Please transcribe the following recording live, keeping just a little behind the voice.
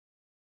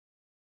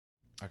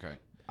Okay.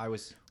 I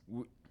was.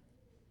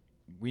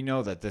 We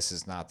know that this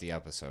is not the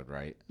episode,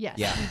 right? Yes,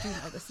 Yeah. we do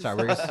know this is Sorry,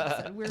 the we're just-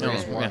 episode. We're We're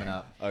just very- warming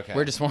up. Okay.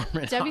 We're just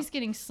warming Debbie's up.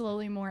 getting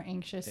slowly more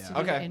anxious to do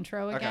Okay. the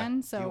intro Okay. again. Do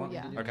you So want me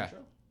yeah, to do the Okay. intro?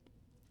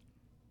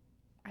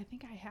 I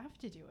think I have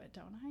to do it,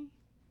 don't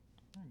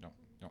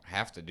Don't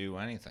have to do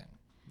anything.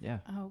 Yeah.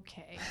 I?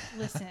 Okay,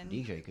 listen.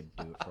 DJ could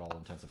do it for all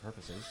intents and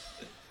purposes.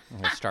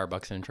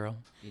 Starbucks intro.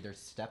 Either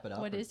step it up.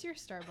 What or- is your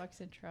Starbucks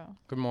intro?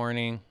 Good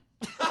morning.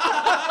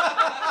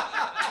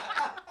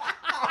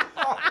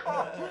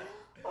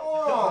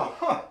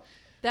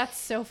 That's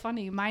so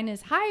funny. Mine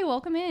is, hi,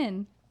 welcome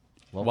in.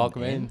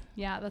 Welcome in.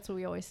 Yeah, that's what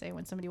we always say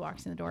when somebody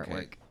walks in the door Okay. at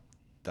work.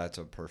 That's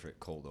a perfect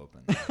cold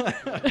open.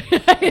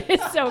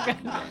 It's so good.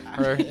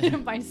 Or-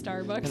 By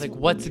Starbucks. He's like,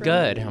 what's intro.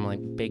 good? I'm like,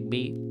 big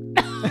beat.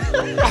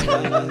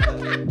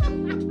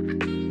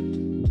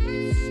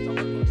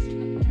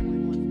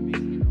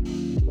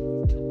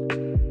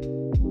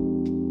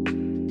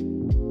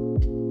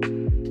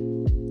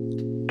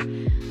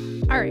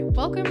 All right,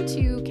 welcome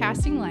to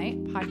Casting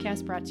Light,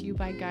 podcast brought to you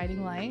by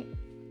Guiding Light.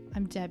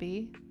 I'm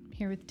Debbie,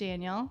 here with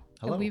Daniel.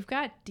 Hello. And we've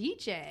got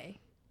DJ.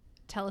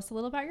 Tell us a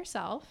little about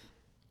yourself.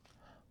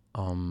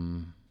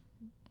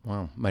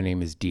 Well, my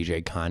name is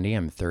DJ Condi.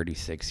 I'm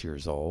 36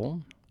 years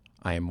old.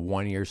 I am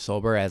 1 year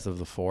sober as of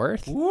the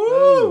 4th.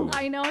 Woo!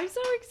 I know, I'm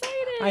so excited.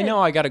 I know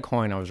I got a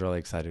coin. I was really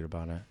excited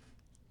about it.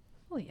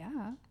 Oh,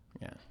 yeah.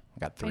 Yeah, I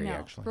got I 3 know.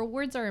 actually.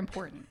 Rewards are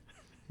important.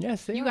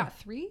 Yes, You got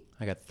 3?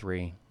 I got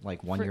 3.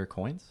 Like 1 year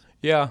coins?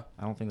 Yeah,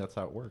 I don't think that's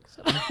how it works.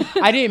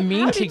 I didn't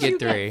mean How to did get you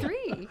 3. get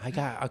 3? I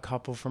got a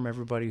couple from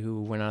everybody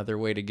who went out of their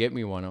way to get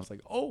me one. I was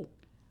like, oh.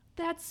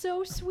 That's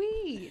so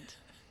sweet.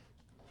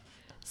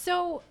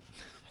 So,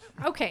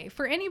 okay,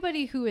 for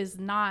anybody who is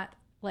not,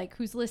 like,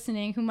 who's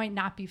listening, who might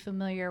not be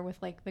familiar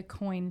with, like, the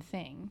coin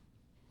thing,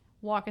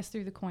 walk us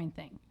through the coin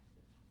thing.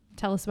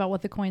 Tell us about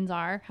what the coins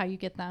are, how you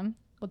get them,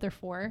 what they're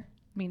for.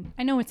 I mean,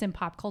 I know it's in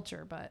pop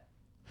culture, but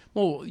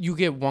Well, you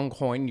get 1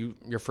 coin.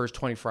 Your first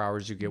 24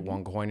 hours, you get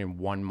 1 coin. And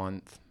 1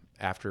 month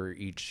after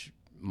each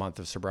month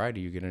of sobriety,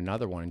 you get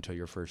another one until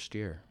your first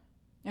year.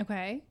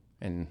 okay,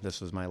 And this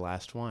was my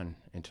last one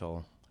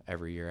until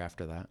every year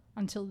after that.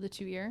 until the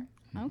 2-year.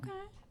 Okay,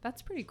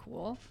 that's pretty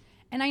cool.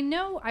 And I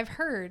know I've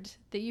heard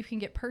that you can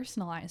get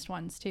personalized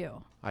ones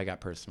too. I got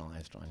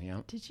personalized one.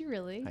 Yeah, Did you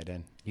really? I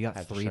did. You I got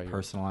have to 3 show you.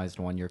 personalized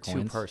 1 year 2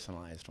 coins?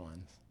 personalized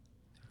ones.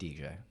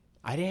 DJ.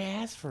 I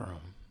didn't ask for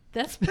them.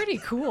 That's pretty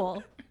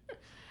cool.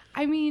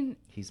 I mean,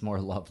 He's more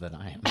loved than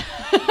I am.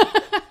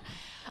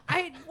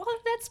 well,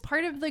 that's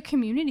part of the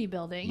community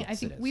building. I Yes,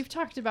 think it is. we've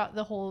talked about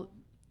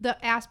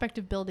the aspect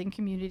of building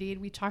community.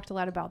 We talked a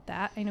lot about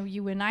that. I know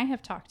you and I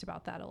have talked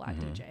about that a lot,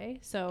 DJ.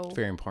 So It's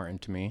very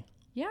important to me.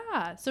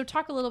 yeah. So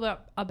talk a little bit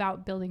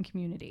about building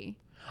community.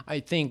 I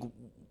think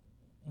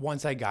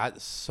once I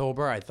got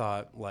sober, I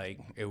thought like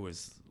it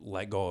was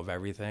let go of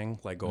everything,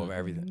 let go of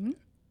everything.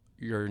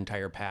 Your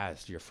entire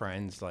past, your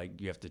friends,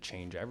 like you have to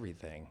change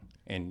everything.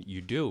 And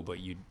you do, but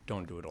you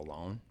don't do it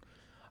alone.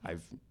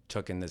 I've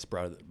taken this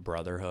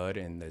brotherhood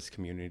and this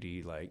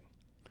community like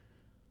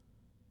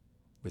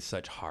with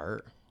such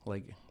heart.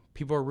 Like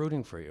people are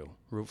rooting for you.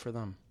 Root for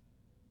them.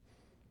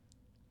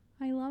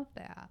 I love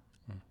that.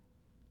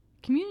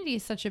 Community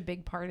is such a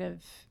big part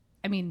of,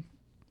 I mean,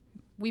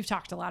 we've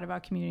talked a lot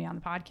about community on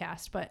the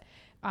podcast, but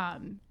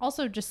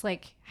also just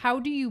like, how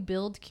do you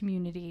build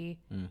community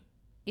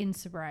in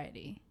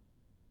sobriety?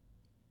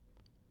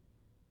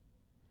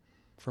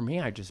 For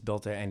me, I just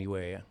built it any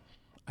way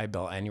I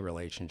built any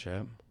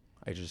relationship.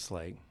 I just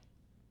like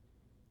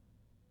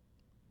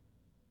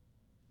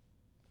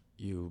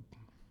you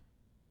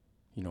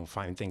know,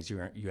 find things you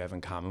have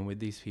in common with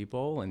these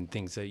people and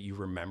things that you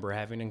remember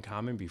having in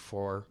common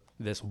before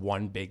this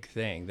one big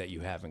thing that you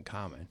have in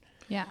common.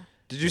 Yeah.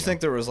 Did you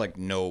think there was like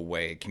no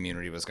way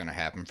community was going to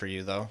happen for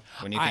you though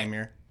when you came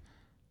here?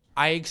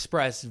 I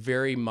expressed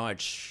very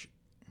much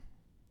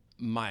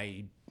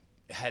my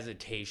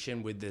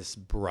hesitation with this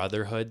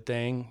brotherhood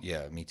thing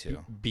Yeah, me too.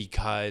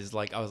 because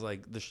like I was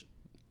like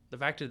the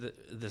fact of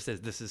this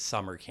is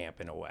summer camp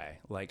in a way.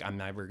 Like I'm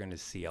never going to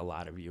see a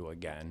lot of you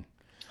again.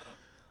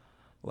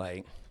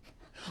 Like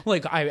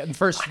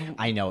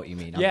I know what you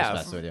mean. I'm Yeah.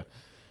 just messing with you.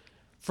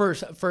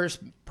 first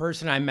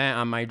person I met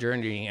on my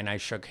journey and I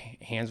shook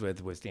hands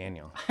with was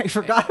Daniel. I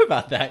forgot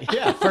about that.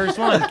 Yeah. First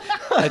one.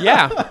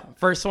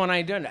 First one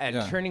I did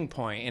at Turning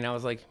Point, and I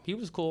was like, he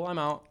was cool. I'm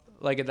out.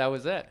 Like that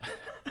was it.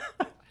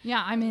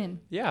 Yeah, I'm in.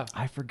 Yeah.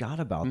 I forgot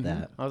about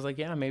that. I was like,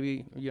 yeah,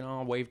 maybe,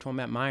 I'll wave to him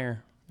at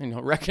Meyer and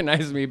he'll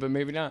recognize me, but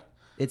maybe not.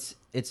 It's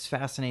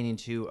fascinating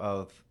too.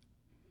 Of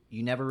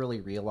you never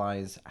really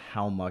realize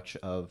how much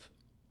of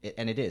it,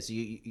 and it is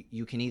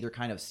you can either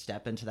kind of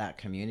step into that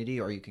community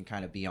or you can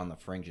kind of be on the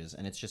fringes,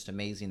 and it's just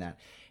amazing that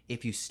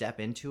if you step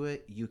into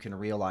it, you can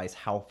realize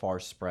how far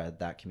spread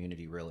that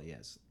community really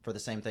is. For the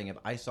same thing, if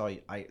I saw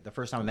you, the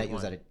first time I met you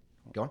was at a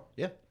go on,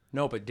 yeah.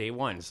 No, but day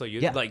one. So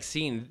you Yeah. like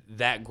seeing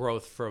that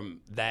growth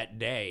from that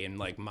day and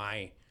like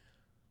my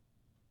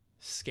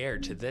scare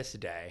to this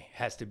day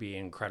has to be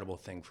an incredible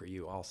thing for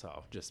you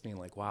also. Just being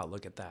like, wow,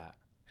 look at that.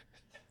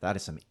 That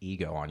is some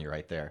ego on you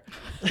right there.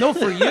 No,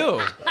 for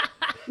you.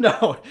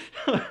 No,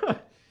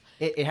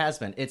 it has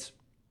been. It's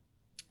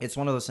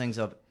one of those things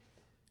of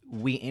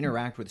we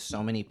interact with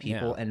so many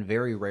people, Yeah. and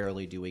very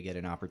rarely do we get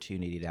an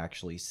opportunity to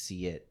actually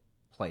see it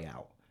play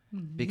out.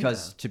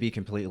 Because to be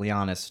completely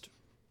honest,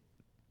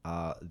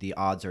 the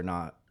odds are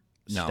not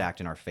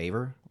stacked in our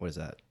favor. What is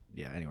that?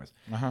 Yeah. Anyways,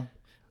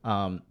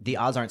 the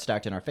odds aren't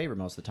stacked in our favor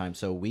most of the time.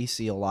 So we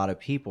see a lot of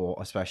people,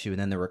 especially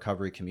within the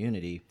recovery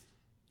community,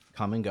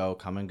 come and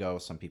go.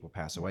 Some people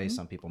pass away,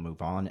 some people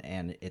move on,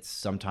 and it's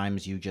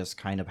sometimes you just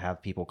kind of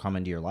have people come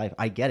into your life.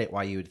 I get it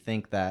why you would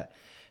think that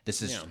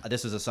this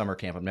is a summer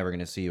camp, I'm never going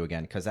to see you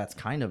again, because that's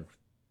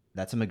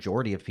a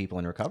majority of people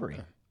in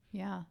recovery.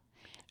 Yeah.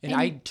 And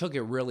I took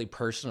it really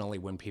personally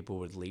when people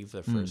would leave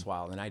the first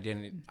while, and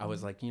I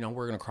was like,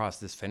 we're going to cross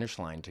this finish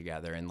line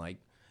together, and like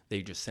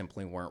they just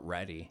simply weren't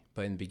ready.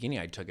 But in the beginning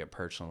I took it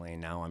personally,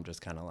 and now I'm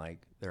just kind of like,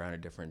 they're on a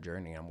different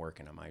journey. I'm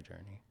working on my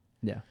journey.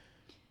 Yeah.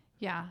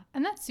 Yeah,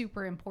 and that's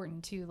super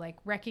important too, like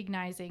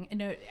recognizing,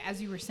 and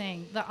as you were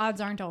saying, the odds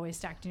aren't always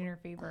stacked in your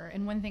favor.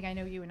 And one thing I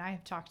know you and I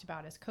have talked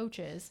about as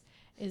coaches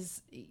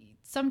is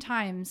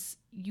sometimes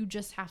you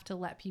just have to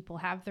let people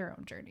have their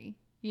own journey,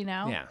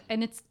 Yeah.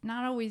 And it's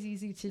not always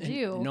easy to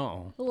do.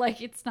 No.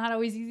 Like, it's not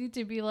always easy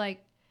to be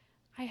like,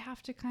 I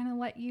have to kind of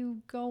let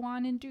you go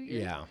on and do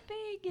your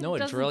thing. No,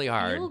 it's doesn't really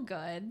hard. feel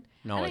good.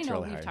 No, and it's I know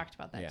really we've hard. talked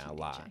about that Yeah, too, a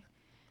lot. BJ.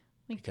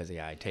 Because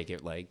I take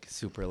it like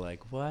super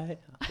like,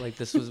 what? Like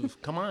this was,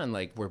 come on,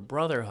 like we're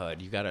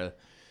brotherhood. You gotta,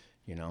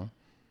 Well,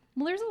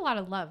 there's a lot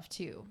of love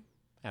too.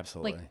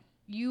 absolutely. Like,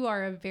 you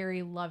are a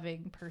very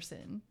loving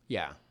person.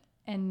 Yeah.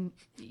 And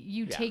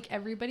you take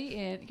everybody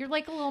in. You're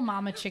like a little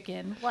mama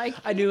chicken. Like,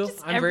 I do. just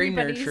I'm very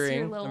everybody's your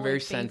nurturing. little, I'm very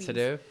like, babies.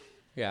 sensitive.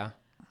 Yeah.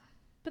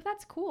 But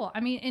that's cool. I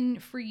mean,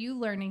 and for you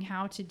learning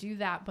how to do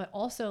that, but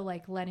also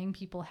like letting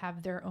people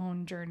have their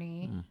own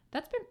journey.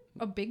 That's been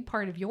a big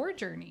part of your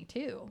journey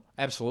too.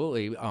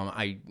 Absolutely.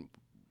 A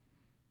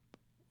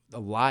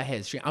lot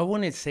has changed. I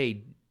wouldn't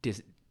say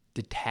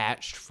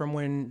detached from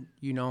when,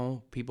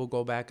 people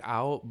go back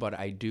out, but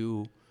I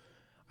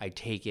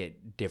take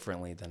it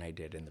differently than I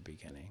did in the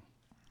beginning.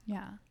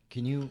 Yeah.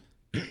 Can you,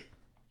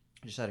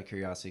 just out of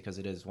curiosity, because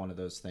it is one of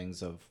those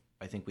things of,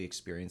 I think we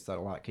experience that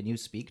a lot. Can you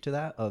speak to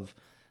that, of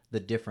the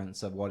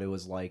difference of what it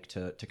was like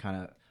to kind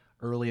of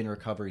early in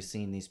recovery,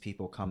 seeing these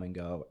people come and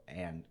go,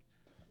 and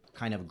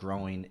kind of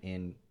growing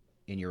in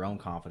your own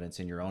confidence,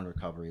 in your own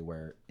recovery,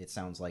 where it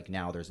sounds like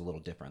now there's a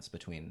little difference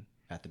between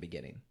at the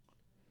beginning?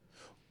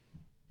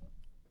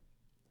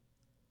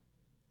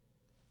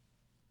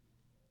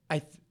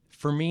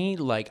 For me,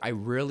 like I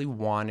really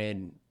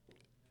wanted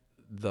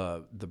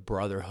the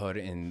brotherhood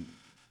and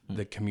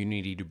the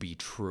community to be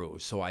true.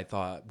 So I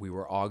thought we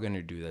were all going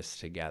to do this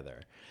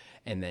together.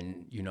 And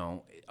then,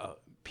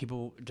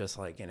 people, just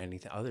like in any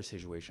other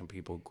situation,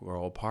 people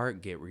grow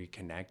apart, get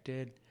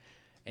reconnected,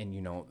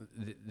 and,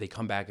 they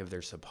come back if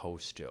they're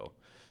supposed to.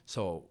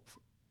 So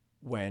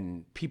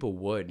when people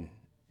would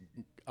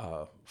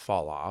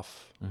fall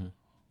off,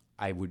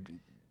 I would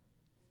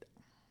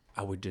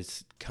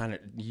just kind of,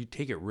 you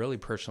take it really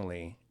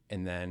personally,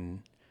 and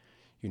then,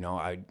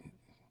 I'd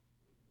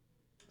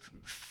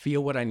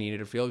feel what I needed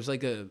to feel. It was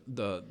like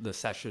the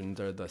sessions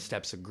or the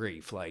steps of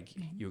grief. Like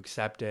you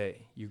accept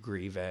it, you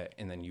grieve it,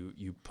 and then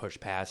you push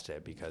past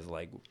it, because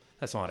like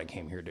that's not what I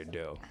came here to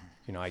do.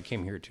 I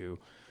came here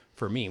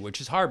for me,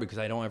 which is hard because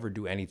I don't ever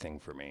do anything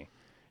for me.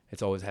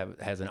 It's always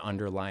has an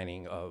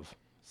underlining of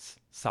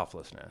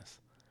selflessness.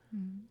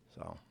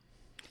 So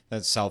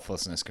That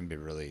selflessness can be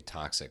really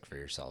toxic for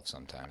yourself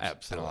sometimes.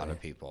 Absolutely. And a lot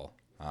of people.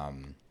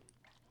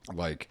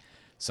 Like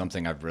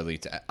something I've really,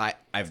 I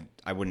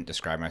wouldn't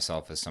describe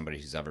myself as somebody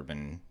who's ever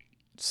been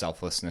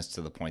selflessness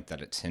to the point that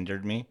it's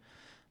hindered me,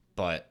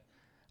 but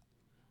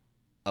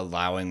I've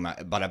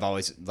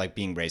always, like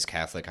being raised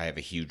Catholic, I have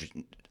a huge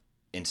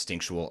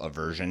instinctual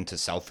aversion to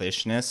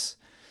selfishness.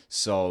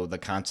 So the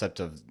concept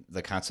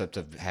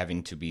of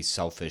having to be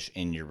selfish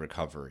in your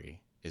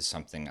recovery is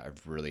something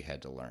I've really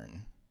had to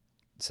learn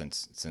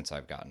since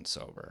I've gotten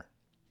sober.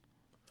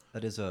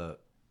 That is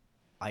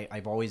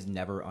I've always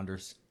never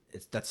understood.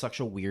 That's such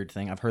a weird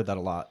thing. I've heard that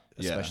a lot,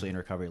 especially in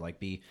recovery. Like,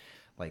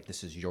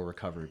 this is your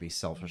recovery. Be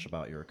selfish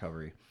about your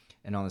recovery.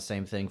 And on the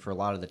same thing, for a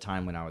lot of the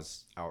time when I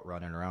was out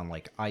running around,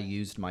 like I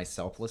used my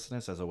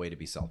selflessness as a way to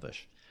be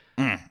selfish.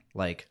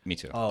 Like, Me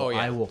too.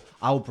 Yeah.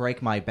 I'll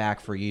break my back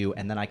for you,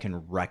 and then I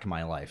can wreck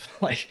my life.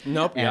 Like,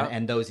 Nope, and, yeah.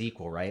 and those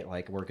equal, right?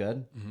 Like, we're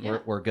good. Yeah.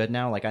 We're good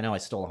now. Like, I know I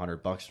stole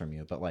 $100 from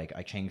you, but like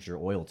I changed your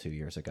oil 2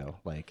 years ago.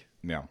 Like,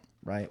 Yeah.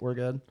 right? We're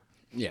good.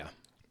 yeah.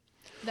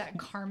 That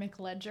karmic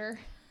ledger.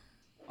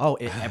 Oh,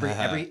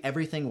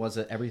 everything was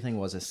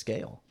a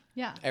scale.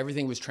 Yeah.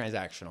 Everything was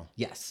transactional.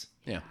 Yes.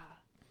 Yeah.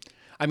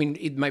 I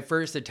mean, my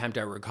first attempt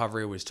at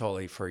recovery was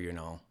totally for,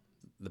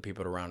 the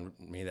people around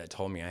me that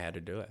told me I had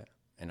to do it.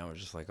 And I was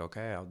just like,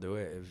 okay, I'll do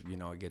it if,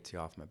 it gets you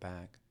off my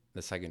back.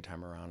 The second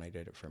time around, I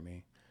did it for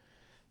me.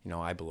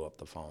 I blew up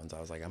the phones. I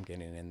was like, I'm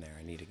getting in there.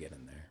 I need to get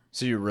in there.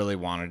 So you really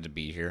wanted to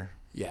be here?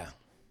 Yeah.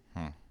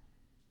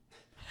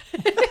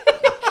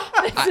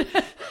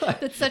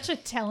 That's such a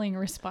telling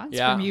response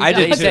Yeah, from you. I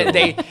did.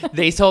 Doug.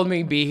 They told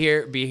me be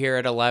here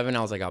at 11.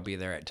 I was like, I'll be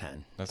there at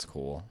 10. That's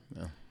cool.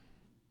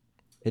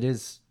 It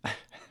is.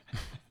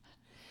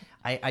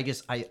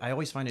 I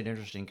always find it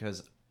interesting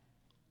because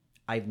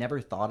I've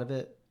never thought of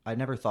it. I've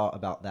never thought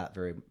about that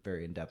very,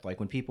 very in depth. Like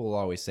when people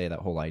always say that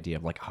whole idea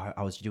of like, oh,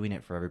 I was doing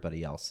it for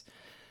everybody else.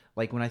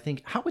 Like when I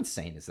think, how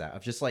insane is that?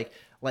 Of just like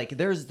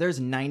there's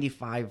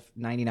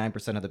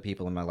 99% of the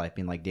people in my life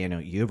being like, Daniel,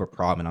 you have a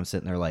problem. And I'm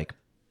sitting there like,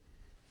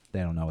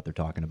 they don't know what they're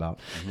talking about.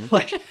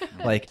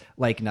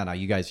 like, no,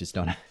 you guys just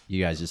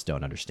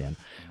don't understand.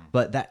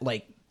 But that,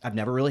 like, I've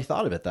never really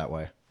thought of it that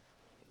way.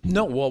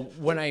 No, well,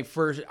 when I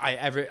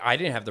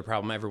didn't have the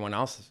problem. Everyone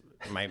else,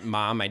 my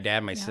mom, my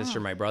dad, my sister,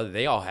 my brother,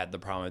 they all had the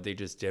problem. They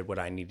just did what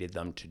I needed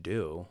them to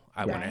do.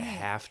 I wouldn't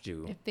have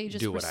to If they just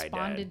do what I did.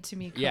 responded to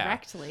me Yeah.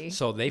 correctly,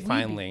 So they we'd be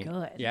finally,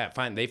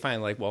 good. they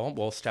finally like, well,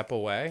 we'll step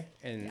away,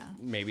 and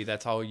maybe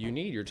that's all you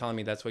need. You're telling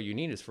me that's what you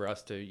need is for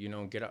us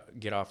to,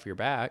 get off your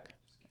back,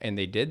 and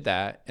they did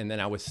that, and then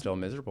I was still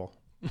miserable.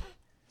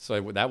 So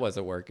that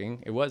wasn't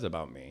working. It was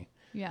about me.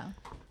 Yeah.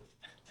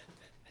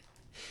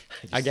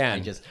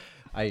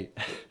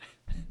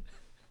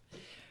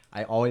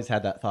 I always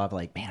had that thought of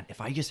like, man,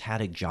 if I just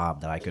had a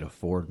job that I could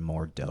afford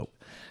more dope,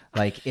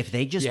 like if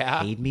they just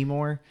paid me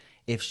more,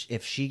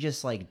 if she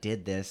just like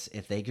did this,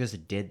 if they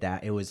just did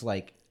that, it was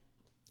like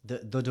the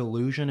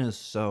delusion is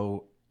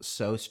so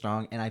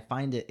strong, and I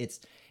find it's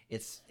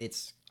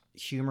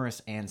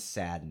humorous and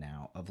sad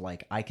now of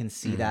like I can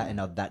see that and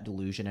of that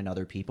delusion in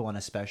other people, and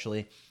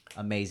especially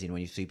amazing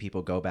when you see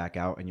people go back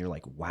out and you're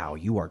like, wow,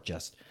 you are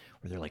just,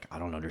 where they're like, I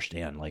don't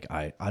understand, like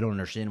I don't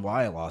understand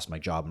why I lost my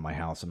job and my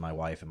house and my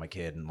wife and my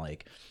kid, and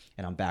like,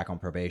 and I'm back on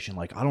probation,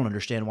 like I don't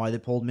understand why they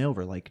pulled me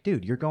over. Like,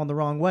 dude, you're going the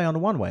wrong way on the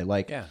one way,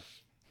 like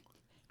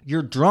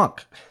you're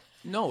drunk.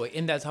 No,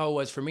 and that's how it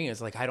was for me.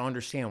 It's like I don't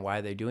understand why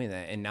they're doing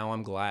that, and now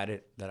I'm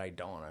glad that I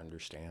don't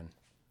understand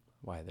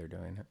why they're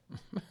doing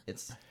it.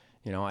 It's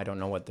I don't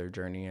know what their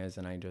journey is,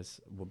 and I just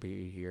will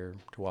be here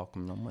to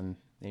welcome them when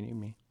they need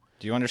me.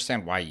 Do you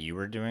understand why you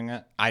were doing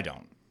it? I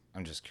don't.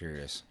 I'm just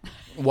curious.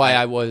 Why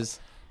I was...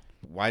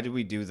 Why do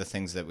we do the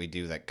things that we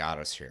do that got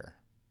us here?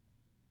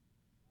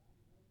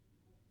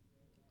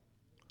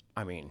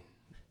 I mean...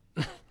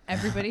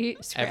 Everybody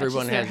scratches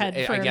Everyone their has...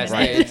 head for I a guess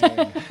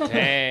minute.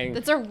 dang.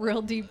 That's a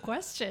real deep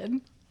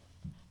question.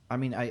 I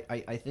mean,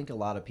 I think a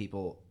lot of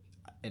people,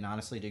 and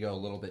honestly, to go a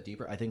little bit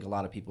deeper, I think a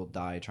lot of people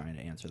die trying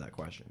to answer that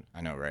question. I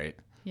know, right?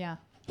 Yeah.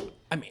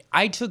 I mean,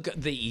 I took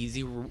the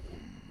easy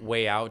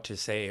way out to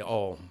say,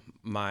 oh,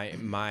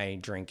 my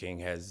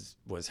drinking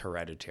was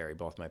hereditary.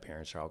 Both my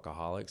parents are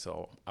alcoholics,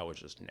 so I was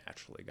just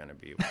naturally gonna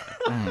be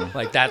one.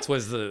 Like that's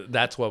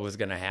what was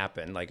gonna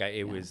happen. Like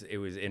it was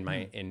in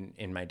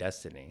my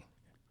destiny.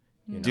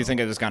 Do you think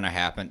it was gonna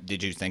happen?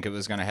 Did you think it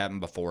was gonna happen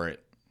before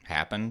it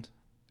happened?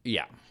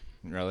 Yeah.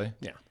 Really?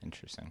 Yeah.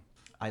 Interesting.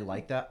 I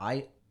like that.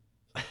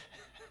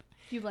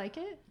 You like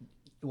it?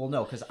 Well,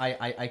 no, because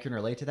I can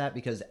relate to that,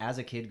 because as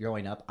a kid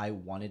growing up, I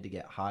wanted to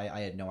get high.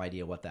 I had no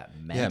idea what that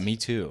meant. Yeah, me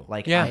too.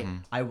 Like, Yeah.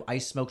 I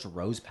smoked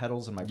rose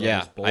petals in my brother's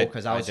Yeah, bowl I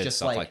because I was did just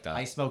stuff like that.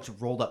 I smoked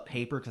rolled up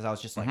paper because I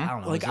was just like, I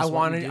don't know. Like is this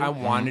what we do? I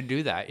wanted to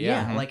do that.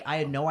 Yeah. Like I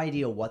had no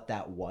idea what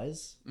that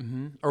was.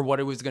 Or what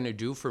it was gonna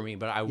do for me,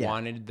 but I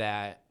wanted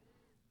that.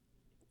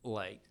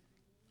 Like,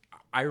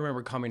 I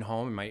remember coming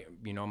home and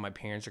my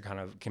parents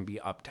can be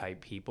uptight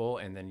people,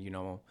 and then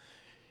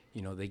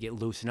they get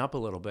loosened up a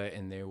little bit,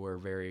 and they were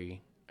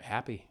very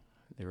happy.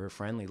 They were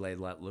friendly, they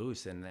let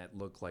loose, and that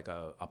looked like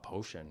a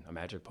potion, a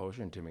magic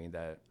potion to me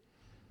that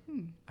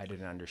I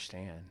didn't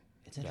understand.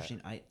 It's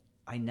interesting.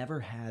 I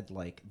never had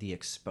like the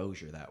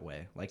exposure that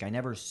way. Like I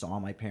never saw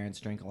my parents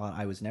drink a lot.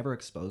 I was never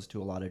exposed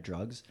to a lot of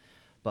drugs,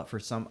 but for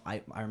some,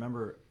 I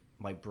remember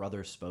my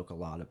brother spoke a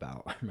lot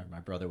about. I remember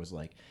my brother was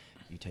like,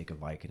 "You take a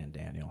Vicodin,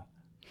 Daniel,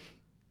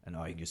 and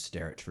you just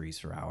stare at trees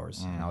for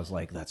hours." And I was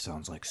like, "That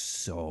sounds like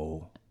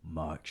so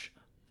much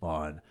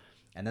fun."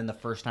 And then the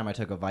first time I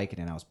took a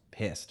Vicodin, I was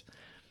pissed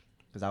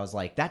because I was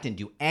like, "That didn't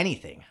do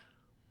anything."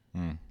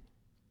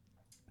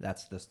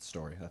 That's the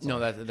story. That's all.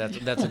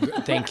 That's a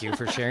good, thank you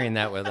for sharing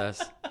that with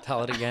us.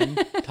 Tell it again.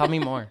 Tell me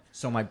more.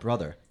 So my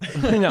brother.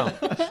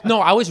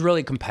 No, I was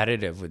really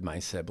competitive with my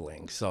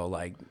siblings. So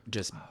like,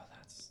 just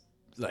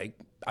like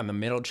I'm a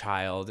middle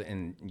child,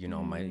 and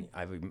I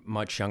have a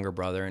much younger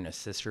brother and a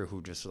sister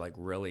who just like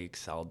really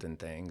excelled in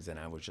things, and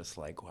I was just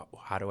like, well,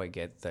 how do I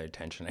get the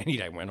attention I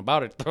need? I went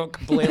about it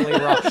completely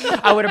wrong.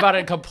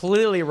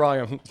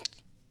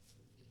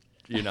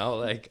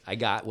 Like I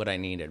got what I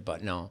needed,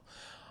 but no.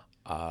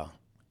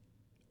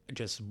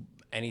 Just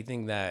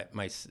anything that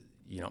my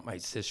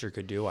sister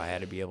could do, I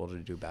had to be able to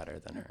do better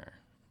than her.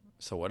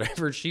 So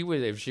whatever if she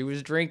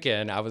was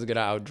drinking, I was gonna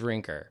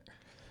outdrink her.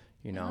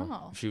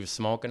 If she was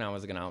smoking, I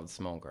was gonna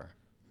outsmoke her.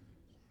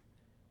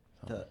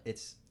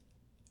 It's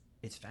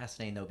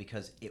fascinating though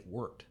because it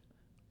worked.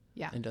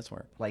 Yeah. It does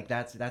work. Like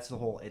that's the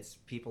whole. It's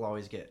people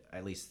always get.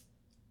 At least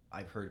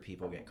I've heard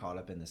people get caught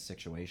up in this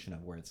situation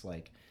of where it's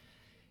like,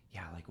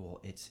 yeah, like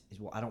well,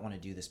 I don't want to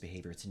do this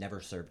behavior. It's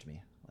never served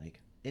me.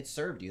 Like it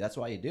served you. That's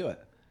why you do it.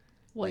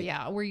 Well,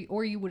 yeah, or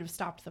you would have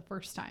stopped the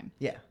first time.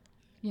 Yeah.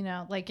 You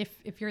know, like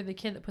if you're the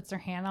kid that puts their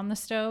hand on the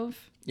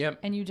stove Yep.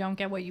 and you don't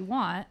get what you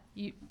want,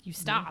 you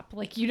stop.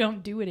 Like you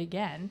don't do it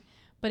again.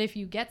 But if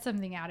you get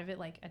something out of it,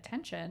 like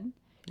attention,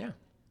 Yeah.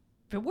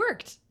 if it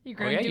worked, you're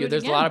Oh, going to yeah. do it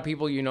There's again. a lot of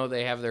people,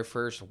 they have their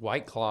first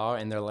White Claw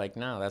and they're like,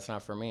 no, that's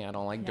not for me. I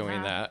don't like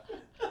doing Yeah.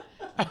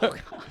 that.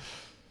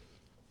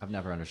 I've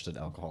never understood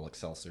alcoholic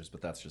seltzers,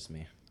 but that's just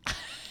me.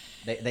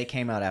 They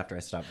came out after I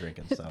stopped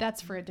drinking. So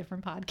That's for a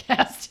different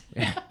podcast.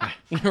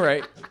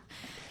 Right.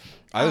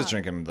 I was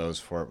drinking those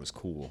before it was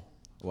cool.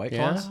 White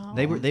Yeah? Claws.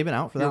 They've been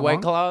out for Your that White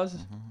long. Claws?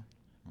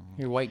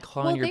 Mm-hmm. Your White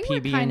Claw Well, and your they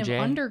were PB kind and of J.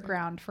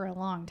 underground for a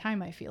long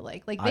time. I feel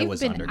like I they've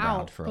was been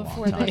underground out for a long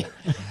before they. time.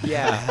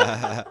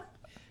 Yeah.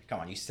 Come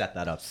on, you set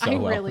that up so I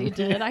well. really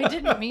did. I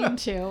didn't mean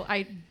to.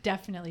 I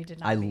definitely did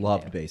not. I mean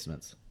loved to.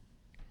 basements.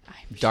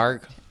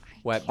 Dark,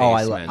 wet Oh,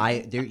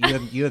 basement.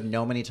 you have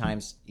no many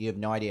times. You have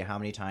no idea how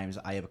many times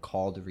I have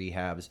called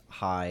rehabs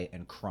high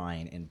and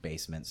crying in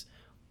basements.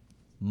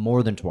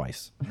 More than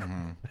twice.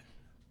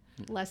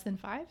 Less than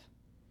 5?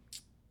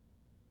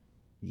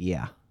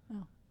 Yeah.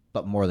 Oh.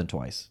 But more than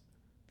twice.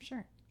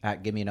 Sure.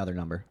 Give me another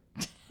number.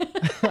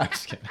 I'm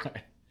just kidding.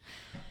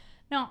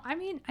 No, I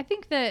mean, I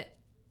think that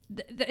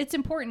it's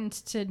important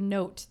to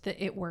note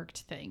the it worked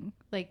thing.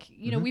 Like,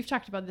 you know, we've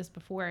talked about this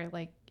before.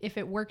 Like, if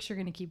it works, you're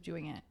going to keep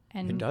doing it.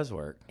 And It does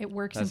work. It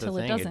works That's until the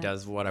it thing. doesn't. It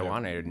does what I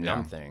wanted. It numb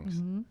Yeah. things.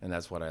 And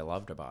that's what I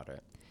loved about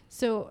it.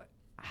 So,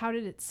 how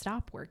did it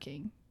stop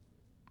working?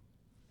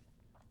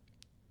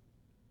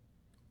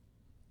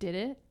 Did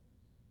it?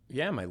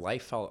 Yeah, my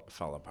life fell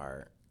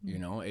apart. You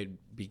know, it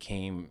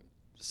became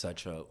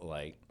such a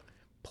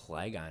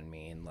plague on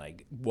me and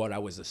like what I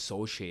was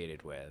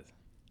associated with.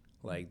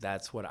 Like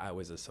that's what I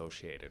was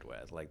associated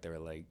with. Like they were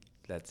like,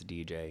 that's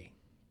DJ.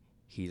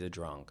 He's a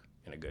drunk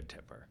and a good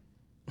tipper.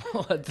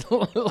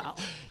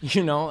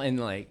 You know, and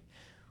like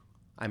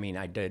I mean,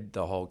 I did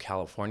the whole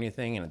California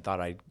thing and I thought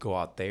I'd go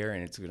out there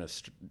and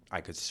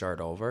I could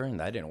start over, and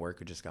that didn't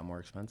work. It just got more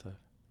expensive.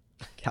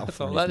 That's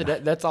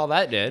all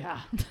that did. Yeah.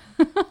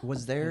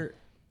 Was there,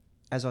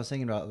 as I was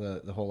thinking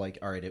about the whole like,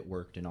 all right, it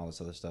worked and all this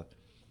other stuff.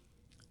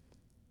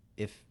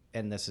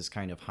 And this is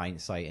kind of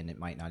hindsight and it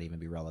might not even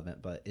be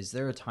relevant, but is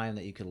there a time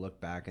that you could look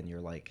back and you're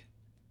like,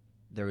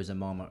 there was a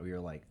moment where you're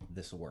like,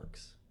 this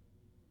works?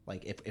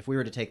 Like if we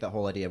were to take that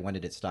whole idea, when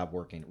did it stop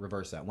working?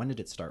 Reverse that. When did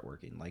it start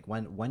working? Like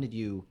when did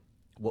you,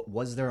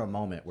 was there a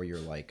moment where you're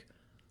like,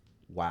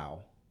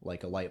 wow,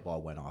 like a light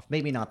bulb went off?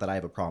 Maybe not that I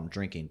have a problem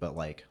drinking, but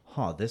like,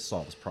 this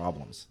solves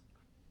problems.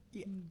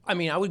 I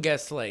mean, I would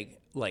guess like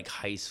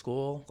high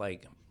school.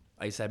 Like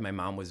I said, my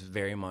mom was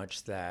very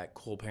much that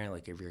cool parent.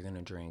 Like if you're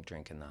gonna drink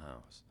in the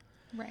house.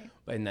 Right.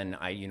 And then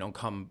I,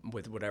 come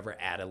with whatever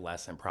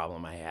adolescent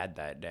problem I had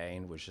that day,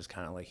 and was just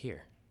kind of like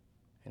here,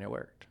 and it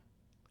worked.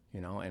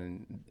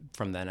 And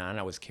from then on,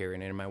 I was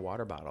carrying it in my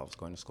water bottle. I was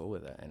going to school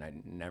with it, and I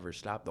never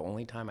stopped. The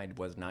only time I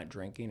was not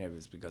drinking, it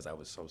was because I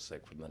was so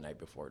sick from the night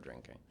before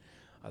drinking.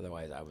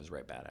 Otherwise, I was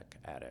right back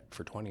at it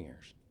for 20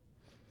 years.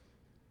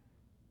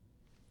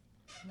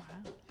 Wow.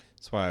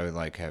 That's why I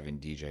like having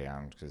DJ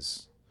on,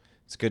 because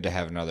it's good to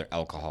have another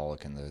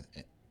alcoholic in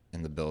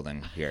the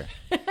building here.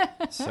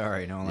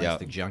 Sorry, no one likes Yep.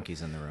 the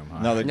junkies in the room, huh?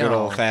 Another good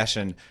No. old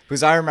fashioned.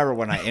 Because I remember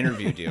when I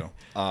interviewed you,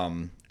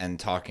 and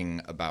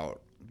talking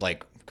about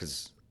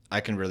because I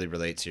can really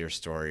relate to your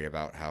story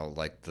about how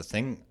like the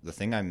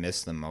thing I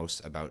miss the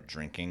most about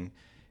drinking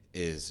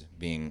is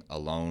being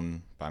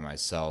alone by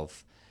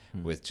myself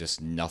with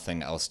just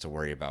nothing else to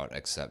worry about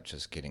except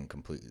just getting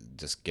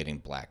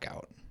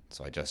blackout.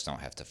 So I just don't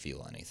have to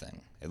feel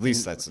anything. At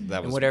least that And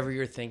was whatever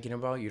you're thinking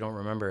about, you don't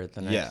remember it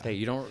the next Yeah. day.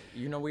 You don't.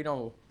 We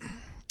don't.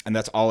 and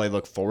that's all I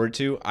look forward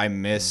to. I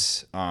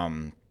miss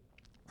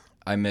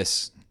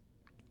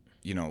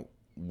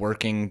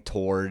working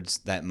towards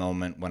that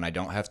moment when I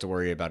don't have to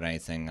worry about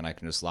anything and I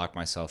can just lock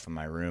myself in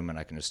my room and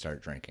I can just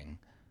start drinking.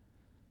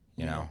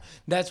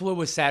 That's what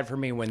was sad for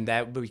me when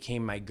that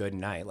became my good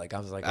night. Like I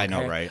was like, I know,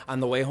 okay, right? On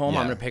the way home,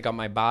 Yeah. I'm gonna pick up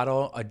my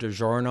bottle, a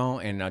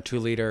DiGiorno, and a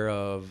 2-liter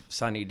of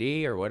Sunny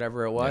D or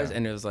whatever it was, Yeah.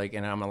 and it was like,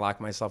 and I'm gonna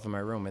lock myself in my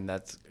room, and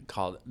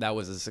that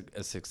was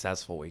a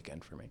successful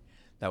weekend for me.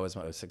 That was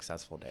my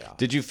successful day off.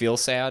 Did you feel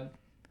sad?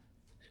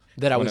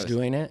 That I when was it was-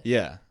 doing it.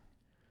 Yeah.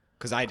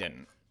 Because I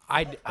didn't.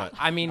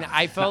 I mean,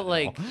 I felt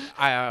like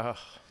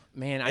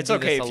man, I It's did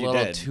okay this if a you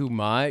little did. too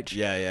much.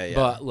 Yeah.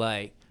 But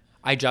like,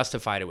 I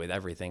justified it with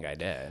everything I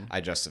did.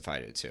 I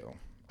justified it too.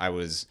 I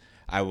was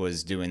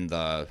doing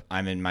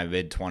I'm in my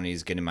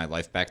mid-20s getting my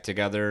life back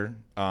together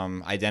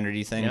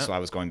identity thing. Yeah. So I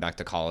was going back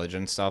to college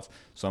and stuff.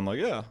 So I'm like,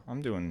 yeah,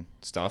 I'm doing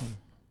stuff,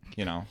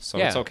 so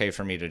Yeah. it's okay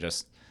for me to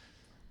just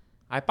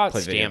I bought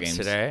play video stamps games.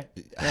 today.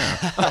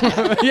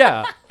 Yeah.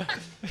 Yeah.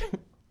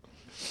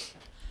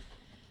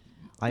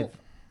 I've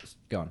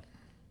gone.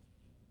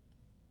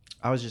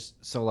 I was just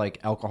so like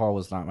alcohol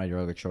was not my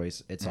drug of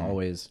choice. It's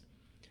always,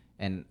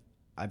 and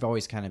I've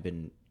always kind of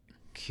been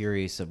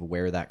curious of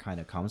where that kind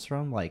of comes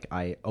from. Like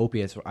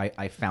opiates,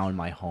 I found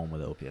my home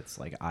with opiates.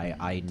 Like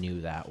I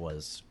knew that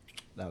was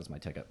my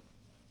ticket.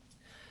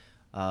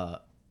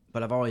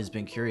 but I've always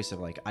been curious of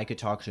like, I could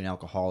talk to an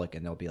alcoholic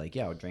and they'll be like,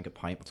 yeah, I would drink a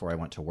pint before I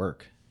went to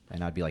work.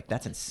 And I'd be like,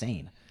 that's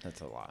insane.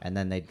 That's a lot. And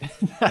then they'd,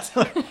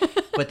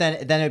 but then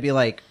it'd be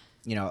like,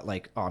 you know,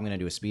 like, oh, I'm going to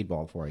do a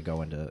speedball before I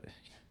go into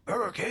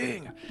Burger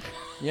King.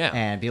 Yeah.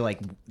 And be like,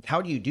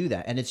 how do you do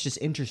that? And it's just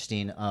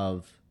interesting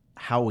of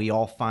how we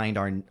all find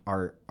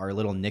our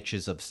little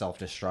niches of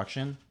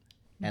self-destruction.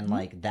 And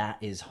like, that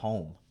is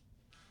home.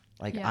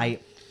 Like Yeah.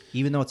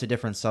 even though it's a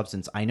different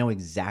substance, I know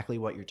exactly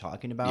what you're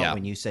talking about Yeah.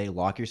 when you say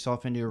lock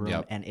yourself into your room.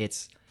 Yep. And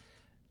it's,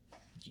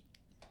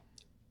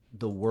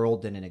 the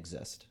world didn't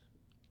exist.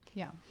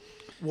 Yeah.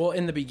 Well,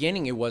 in the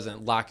beginning, it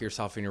wasn't lock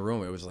yourself in your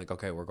room. It was like,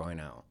 okay, we're going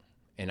out.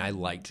 And I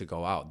like to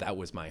go out. That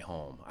was my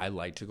home. I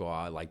like to go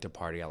out. I like to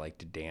party. I like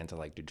to dance. I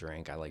like to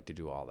drink. I like to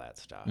do all that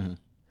stuff.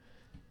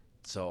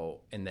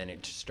 So, and then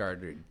it just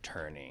started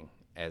turning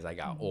as I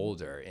got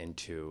older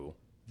into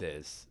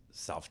this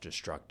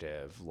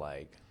self-destructive,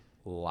 like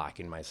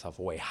locking myself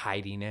away,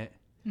 hiding it.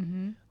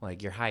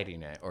 Like you're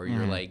hiding it, or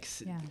you're like,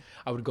 Yeah.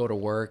 I would go to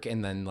work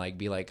and then like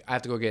be like, I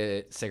have to go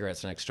get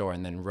cigarettes next door,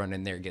 and then run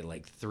in there, get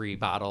like 3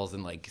 bottles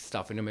and like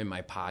stuffing them in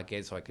my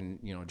pocket so I can,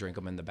 you know, drink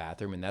them in the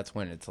bathroom. And that's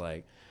when it's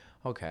like,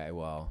 okay,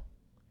 well,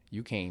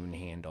 you can't even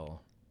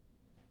handle,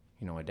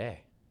 you know, a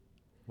day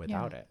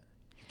without it.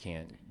 You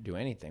can't do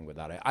anything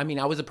without it. I mean,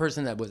 I was a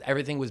person that was,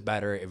 everything was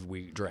better if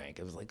we drank.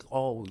 It was like,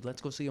 oh,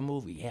 let's go see a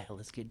movie. Yeah,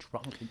 let's get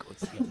drunk and go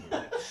see a movie.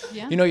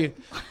 Yeah. You know,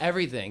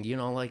 everything, you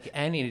know, like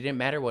it didn't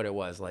matter what it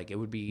was. Like it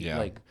would be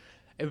like,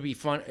 it would be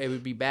fun. It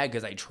would be bad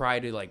because I try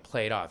to like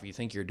play it off. You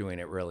think you're doing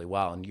it really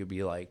well, and you'd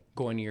be like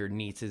going to your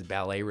niece's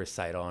ballet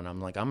recital, and I'm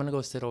like, I'm gonna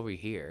go sit over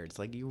here. It's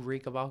like, you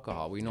reek of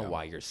alcohol. We know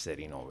why you're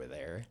sitting over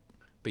there,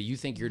 but you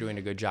think you're doing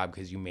a good job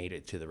because you made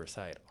it to the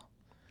recital.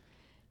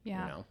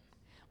 Yeah. You know?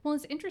 Well,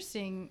 it's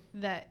interesting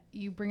that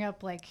you bring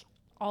up like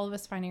all of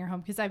us finding our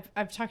home, because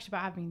I've talked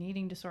about having an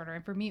eating disorder,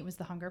 and for me it was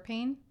the hunger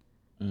pain.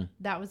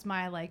 That was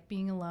my like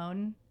being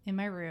alone in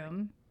my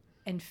room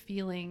and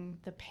feeling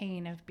the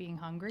pain of being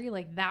hungry.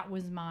 Like that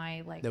was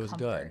my like That was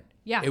comfort. good.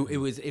 Yeah. It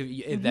was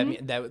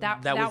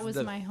that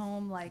was my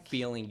home, like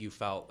feeling you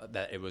felt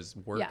that it was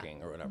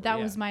working or whatever. that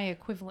was my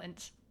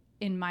equivalent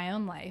in my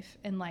own life.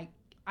 And like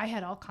I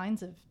had all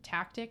kinds of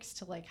tactics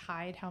to like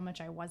hide how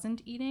much I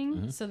wasn't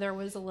eating. So there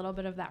was a little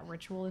bit of that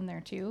ritual in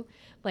there too.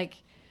 Like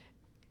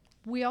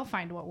we all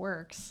find what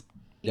works,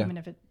 Yeah. even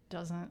if it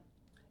doesn't.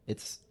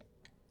 It's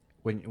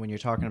when you're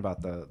talking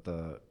about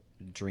the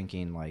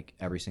drinking like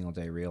every single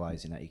day,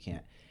 realizing that you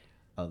can't,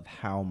 of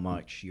how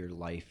much your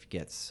life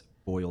gets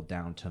boiled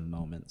down to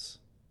moments,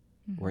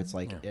 where it's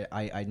like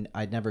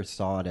I never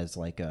saw it as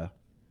like a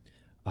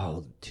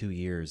 2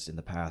 years in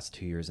the past,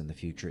 2 years in the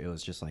future. It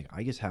was just like,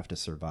 I just have to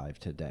survive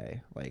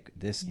today. Like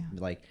this,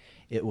 like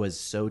it was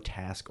so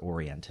task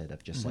oriented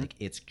of just like,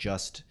 it's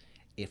just,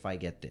 if I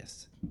get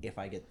this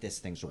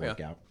things to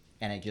work out,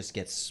 and it just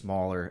gets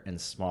smaller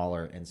and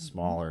smaller and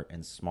smaller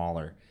and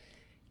smaller.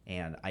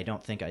 And I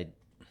don't think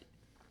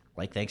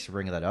thanks for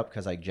bringing that up,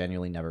 because I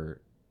genuinely never,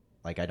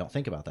 like, I don't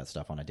think about that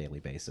stuff on a daily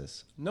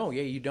basis. No,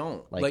 yeah, you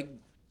don't. Like-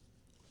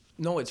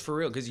 No, it's for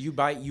real, because you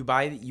buy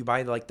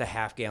like the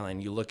half gallon.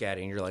 You look at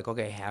it and you're like,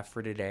 okay, half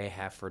for today,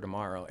 half for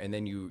tomorrow, and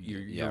then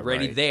you're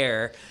ready right.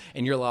 there,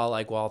 and you're all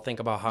like, well, I'll think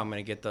about how I'm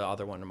gonna get the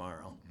other one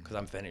tomorrow because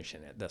I'm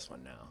finishing this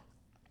one now.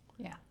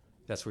 Yeah.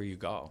 That's where you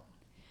go,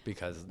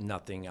 because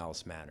nothing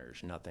else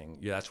matters. Nothing.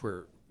 That's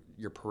where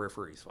your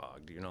periphery's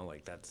fogged. You know,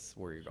 like that's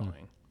where you're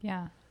going.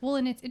 Yeah. Well,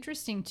 and it's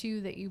interesting too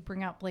that you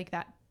bring up like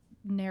that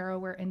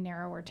narrower and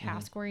narrower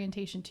task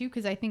orientation too,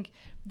 because I think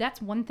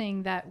that's one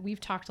thing that we've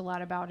talked a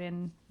lot about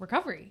in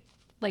recovery,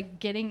 like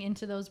getting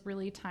into those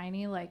really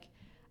tiny, like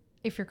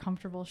if you're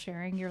comfortable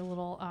sharing your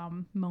little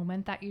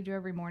moment that you do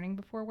every morning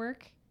before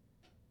work.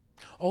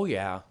 Oh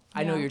yeah,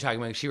 I know Yeah. what you're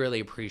talking about. She really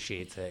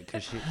appreciates it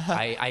because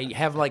I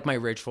have like my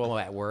ritual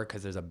at work,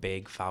 because there's a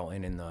big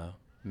fountain in the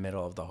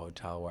middle of the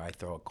hotel where I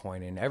throw a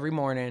coin in every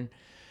morning,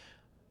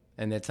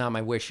 and it's not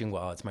my wishing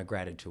well, it's my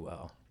gratitude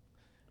well,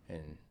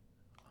 and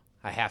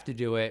I have to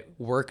do it.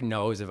 Work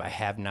knows if I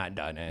have not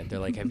done it. They're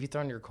like, "Have you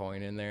thrown your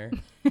coin in there?"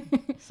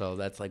 So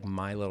that's like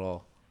my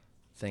little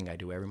thing I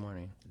do every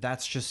morning.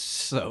 That's just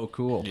so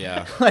cool.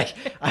 Yeah. Like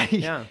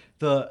Yeah.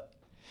 the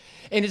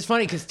And it's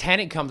funny because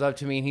Tennant comes up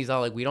to me and he's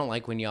all like, "We don't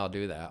like when y'all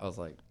do that." I was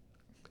like,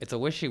 "It's a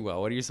wishy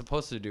well. What are you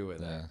supposed to do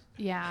with it?"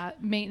 Yeah,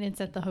 maintenance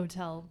at the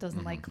hotel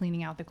doesn't like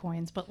cleaning out the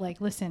coins, but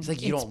like, listen, It's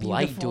like, you don't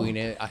like beautiful. doing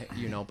it,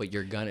 but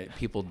you're gonna.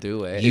 People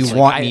do it. you It's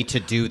want like, me to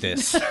do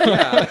this.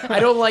 I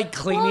don't like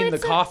cleaning the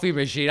it's a- coffee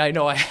machine. I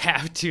know I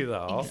have to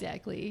though.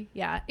 Exactly.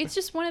 Yeah. It's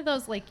just one of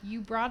those, like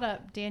you brought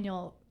up,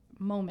 Daniel,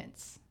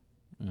 moments.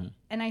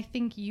 And I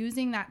think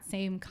using that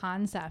same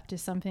concept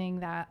is something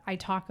that I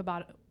talk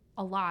about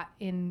a lot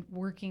in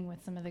working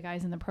with some of the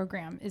guys in the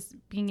program, is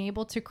being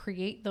able to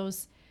create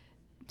those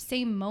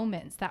same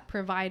moments that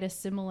provide a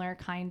similar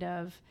kind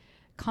of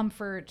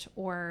comfort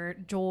or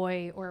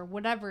joy or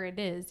whatever it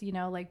is, you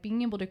know, like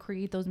being able to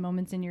create those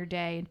moments in your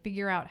day and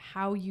figure out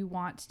how you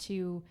want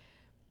to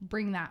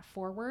bring that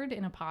forward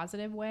in a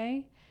positive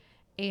way.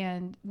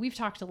 And we've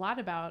talked a lot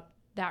about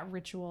that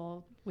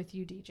ritual with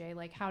you, DJ?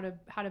 Like how to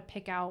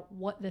pick out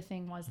what the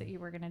thing was that you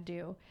were going to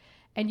do.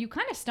 And you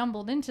kind of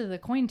stumbled into the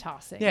coin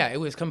tossing. Yeah, it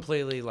was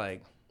completely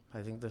like,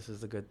 I think this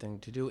is a good thing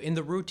to do. And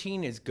the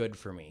routine is good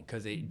for me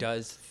because it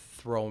does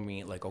throw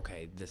me like,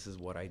 okay, this is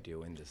what I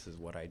do and this is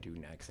what I do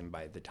next. And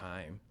by the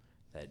time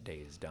that day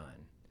is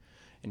done.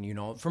 And, you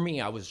know, for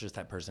me, I was just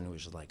that person who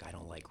was just like, I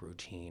don't like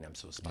routine. I'm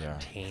so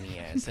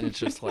spontaneous. And it's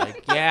just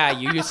like, yeah,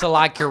 you used to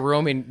lock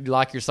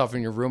yourself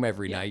in your room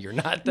every night. You're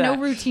not that. No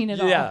routine at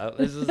all. Yeah,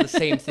 this is the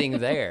same thing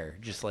there.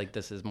 Just like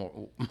this is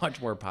much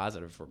more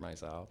positive for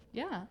myself.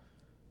 Yeah.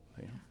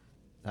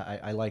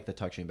 I like the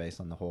touching base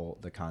on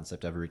the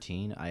concept of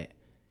routine.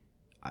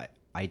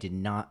 I did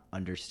not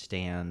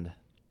understand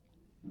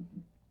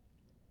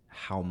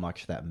how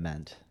much that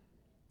meant.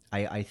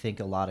 I think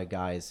a lot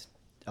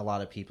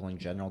of people in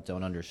general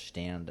don't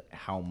understand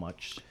how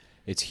much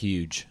It's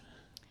huge.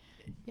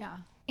 Yeah.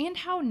 And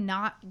how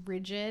not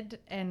rigid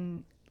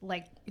and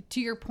like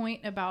to your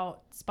point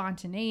about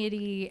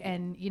spontaneity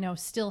and, you know,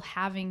 still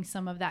having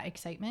some of that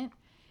excitement,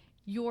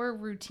 your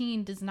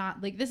routine does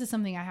not like, this is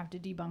something I have to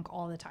debunk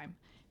all the time.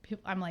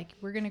 I'm like,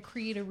 we're going to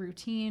create a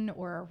routine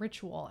or a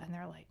ritual. And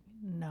they're like,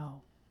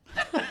 no,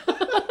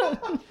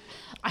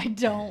 I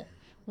don't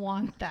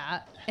want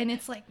that. And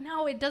it's like,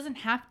 no, it doesn't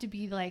have to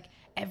be like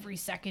every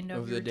second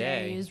of your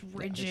day is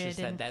rigid. It's just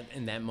and that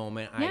in that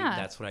moment, Yeah.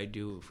 that's what I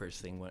do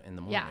first thing in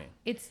the morning.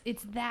 yeah,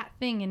 it's that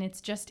thing. And it's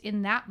just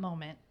in that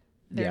moment,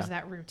 there's Yeah.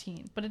 that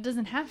routine, but it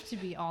doesn't have to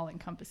be all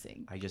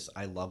encompassing.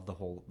 I love the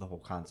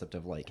whole concept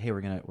of like, hey,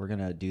 we're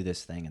gonna do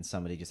this thing, and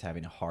somebody just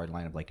having a hard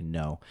line of like,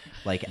 no,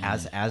 like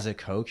as a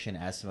coach and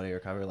as somebody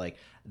recover, like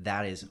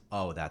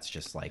that's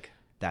just like,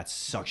 that's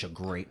such a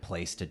great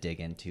place to dig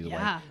into.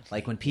 Yeah.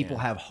 Like when people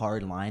have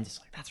hard lines, it's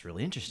like, that's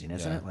really interesting,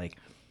 isn't it? Like,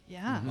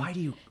 Yeah. why do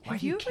you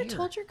Have you ever care?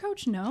 told your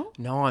coach no?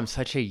 No, I'm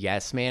such a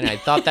yes man. I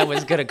thought that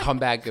was gonna come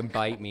back and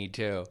bite me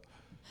too.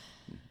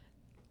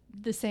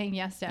 The saying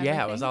yes to everything?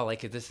 Yeah, it was all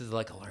like, this is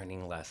like a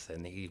learning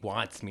lesson. He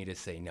wants me to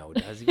say no.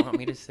 Does he want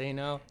me to say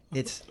no?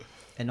 It's,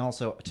 and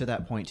also to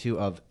that point too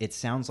of, it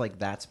sounds like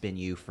that's been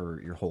you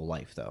for your whole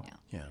life though.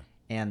 Yeah.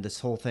 And this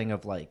whole thing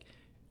of like,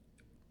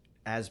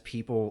 as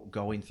people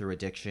going through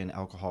addiction,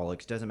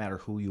 alcoholics, doesn't matter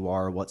who you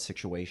are, what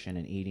situation,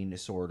 an eating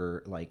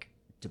disorder, like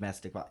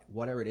domestic,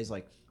 whatever it is,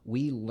 like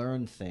we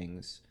learn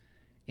things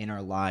in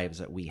our lives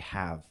that we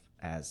have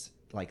as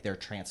like they're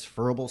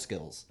transferable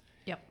skills.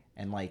 Yep.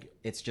 And like,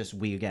 it's just,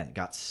 we again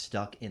got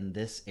stuck in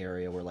this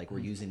area where like we're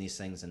using these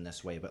things in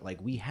this way, but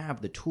like we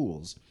have the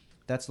tools.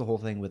 That's the whole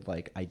thing with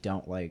like,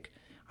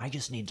 I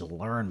just need to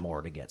learn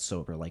more to get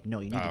sober. Like,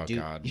 no, you need to do.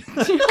 God.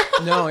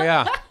 No,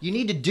 yeah. You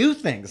need to do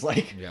things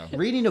like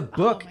reading a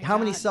book. my How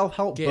many God.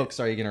 self-help books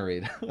are you going to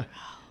read?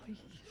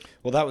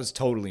 Well, that was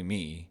totally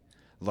me.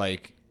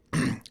 Like,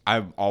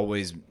 I've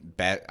always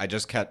I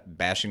just kept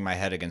bashing my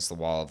head against the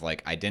wall of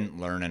like, I didn't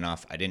learn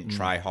enough. I didn't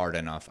try hard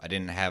enough. I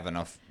didn't have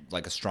enough,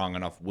 like a strong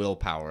enough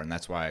willpower. And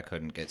that's why I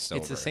couldn't get sober.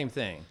 It's the same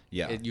thing.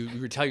 Yeah.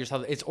 You tell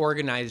yourself it's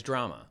organized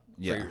drama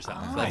Yeah. for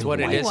yourself. Oh, That's what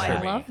it like is that. for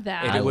I me. love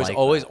that. And I it was like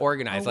always that.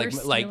 organized. Oh, like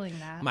we're like stealing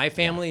that. my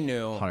family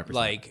knew 100%.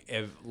 like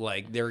if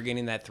like they were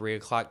getting that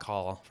 3:00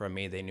 call from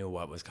me, they knew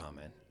what was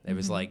coming. It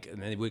was like,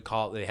 and they would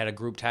call. They had a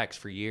group text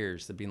for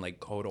years that being like,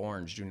 "Code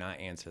Orange, do not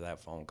answer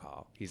that phone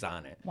call. He's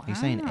on it." Wow. Are you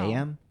saying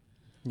AM?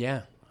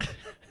 Yeah.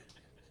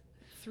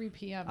 3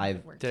 p.m. I've-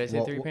 would work. Did I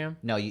say 3 p.m.?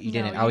 No, you No,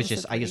 didn't. you I was just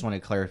just, said I just 3.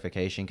 wanted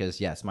clarification because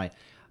yes,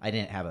 I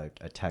didn't have a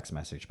text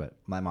message, but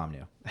my mom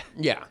knew.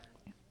 Yeah.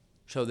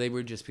 So they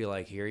would just be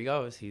like, "Here he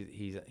goes.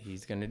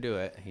 He's gonna do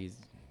it.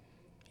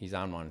 He's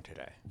on one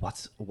today."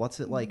 What's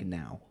it like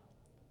now?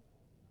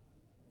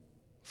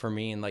 For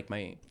me and like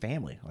my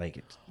Family, like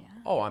it's,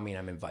 Oh, I mean,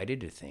 I'm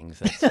invited to things.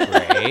 That's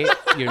great.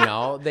 You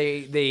know,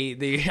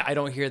 they I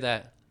don't hear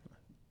that.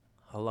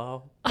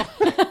 Hello?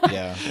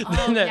 Yeah.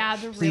 Oh, yeah,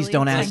 the Please really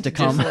don't ask to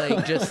come.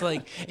 Just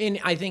like, and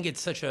I think it's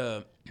such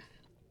a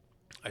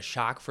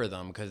shock for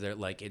them because they're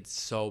like, it's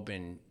so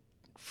been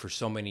for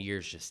so many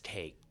years, just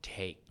take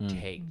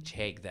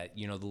that,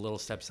 you know, the little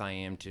steps I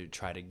am to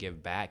try to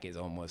give back is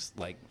almost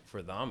like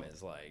for them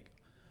is like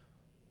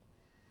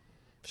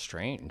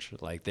strange.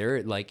 Like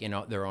they're like in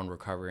their own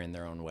recovery in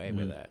their own way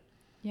with it,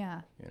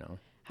 Yeah. you know?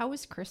 How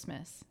was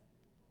Christmas?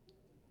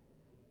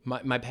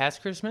 My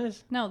past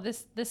Christmas? No,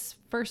 this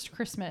first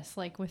Christmas,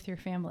 like with your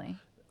family.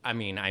 I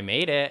mean, I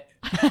made it.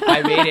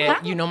 I made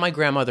it. You know, my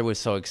grandmother was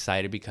so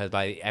excited because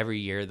by every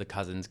year the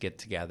cousins get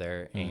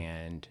together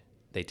and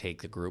they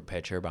take the group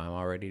picture, but I'm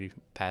already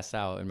passed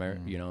out in my,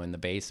 you know, in the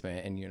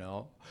basement. And, you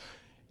know,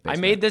 I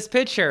made this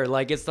picture.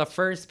 Like, it's the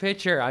first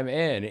picture I'm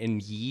in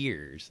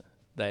years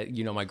that,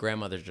 you know, my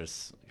grandmother's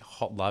just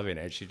loving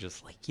it. She's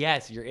just like,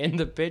 yes, you're in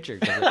the picture.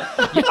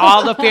 'Cause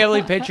all the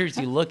family pictures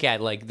you look at,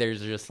 like, there's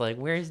just like,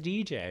 where's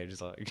DJ?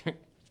 Just like,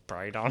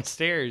 probably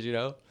downstairs, you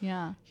know?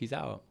 Yeah. He's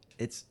out.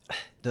 it's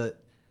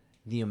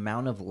the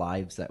amount of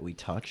lives that we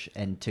touch,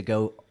 and to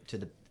go to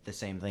the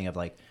same thing of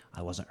like,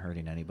 I wasn't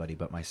hurting anybody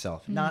but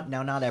myself.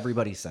 Not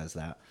everybody says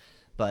that,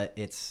 but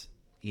it's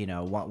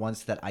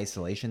once that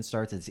isolation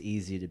starts, it's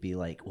easy to be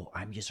like, well,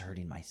 I'm just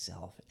hurting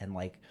myself. And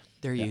like,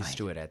 They're used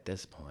to it at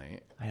this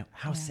point. I know,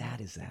 how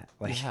sad is that?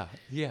 Like,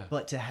 Yeah.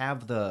 but to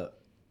have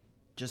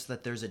just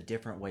that there's a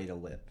different way to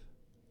live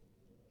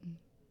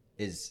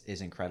is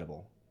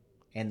incredible.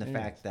 And the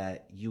fact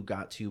that you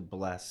got to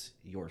bless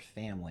your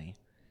family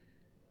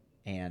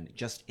and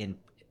just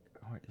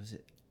what was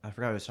it? I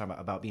forgot what I was talking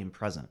about being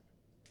present.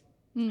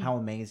 How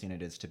amazing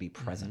it is to be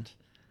present.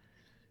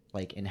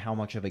 Like, and how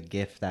much of a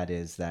gift that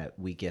is that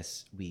we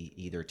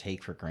either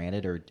take for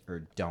granted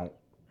or don't.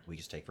 We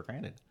just take for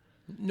granted.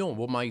 No,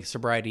 well, my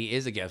sobriety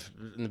is a gift.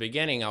 In the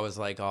beginning, I was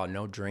like, "Oh,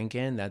 no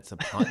drinking. That's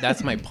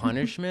my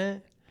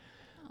punishment.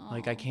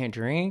 Like, I can't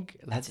drink."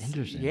 That's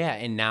interesting. Yeah,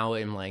 and now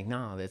I'm like,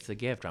 "No, that's a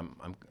gift. I'm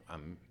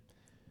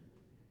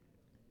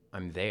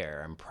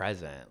there. I'm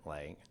present.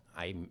 Like,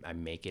 I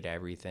make it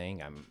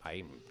everything. I'm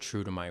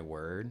true to my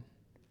word.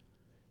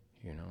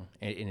 You know,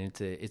 and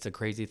it's a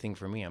crazy thing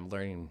for me. I'm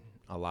learning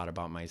a lot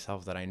about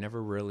myself that I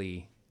never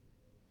really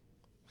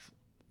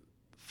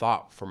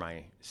thought for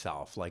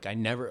myself. Like, I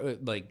never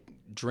like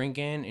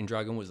drinking and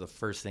drugging was the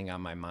first thing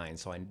on my mind.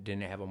 So I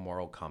didn't have a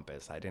moral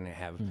compass. I didn't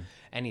have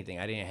anything.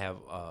 I didn't have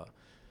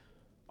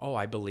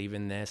I believe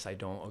in this. I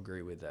don't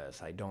agree with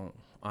this. I don't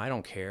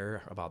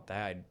care about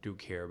that. I do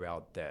care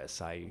about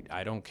this.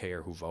 I don't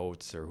care who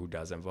votes or who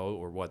doesn't vote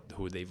or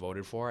who they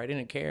voted for. I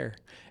didn't care.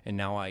 And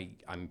now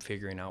I'm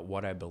figuring out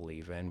what I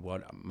believe in,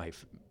 what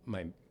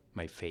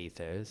my faith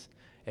is.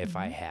 If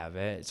I have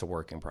it, it's a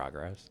work in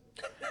progress.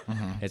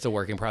 It's a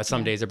work in progress.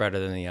 Some days are better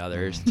than the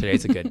others.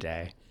 Today's a good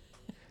day.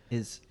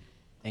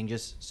 And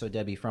just so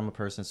Debbie, from a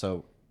person,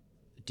 so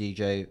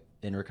DJ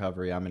in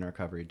recovery, I'm in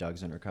recovery,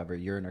 Doug's in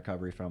recovery, you're in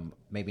recovery from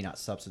maybe not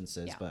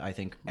substances, but I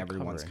think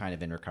everyone's kind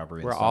of in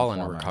recovery. We're all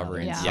in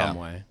recovery in some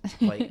way.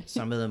 Like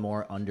some of the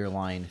more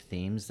underlying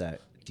themes that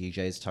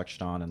DJ's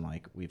touched on, and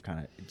like we've kind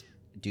of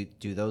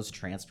do those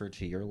transfer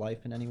to your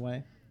life in any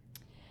way?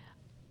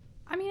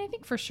 I mean, I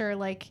think for sure,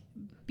 like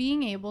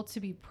being able to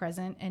be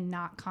present and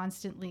not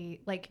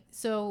constantly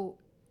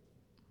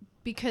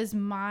because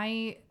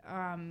my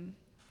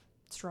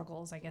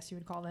struggles, I guess you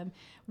would call them,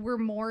 were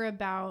more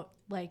about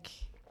like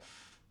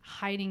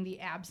hiding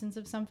the absence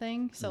of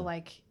something. So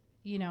like,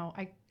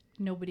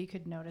 nobody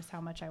could notice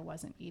how much I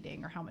wasn't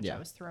eating or how much I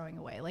was throwing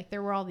away. Like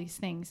there were all these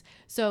things.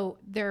 So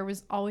there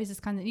was always this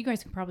constant, you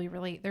guys can probably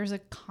relate. There's a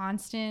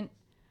constant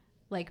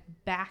like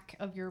back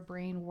of your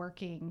brain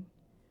working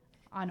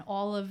on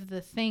all of the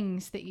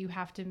things that you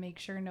have to make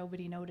sure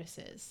nobody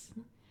notices,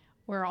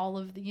 or all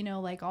of the,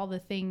 like all the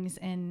things.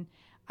 And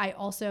I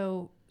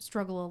also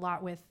struggled a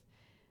lot with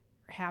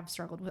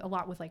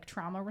like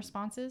trauma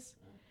responses.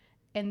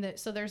 And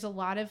so there's a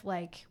lot of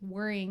like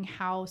worrying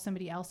how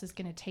somebody else is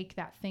going to take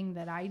that thing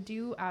that I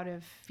do out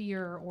of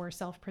fear or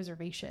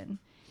self-preservation,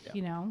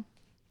 And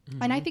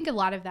I think a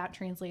lot of that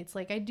translates.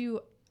 Like I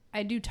do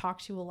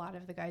talk to a lot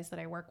of the guys that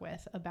I work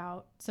with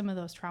about some of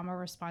those trauma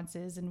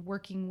responses and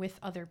working with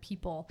other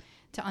people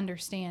to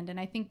understand. And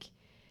I think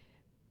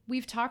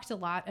we've talked a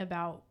lot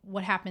about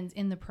what happens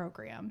in the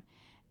program,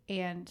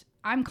 and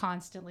I'm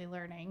constantly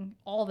learning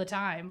all the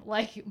time,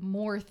 like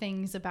more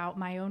things about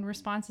my own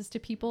responses to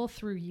people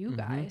through you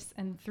guys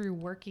and through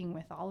working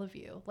with all of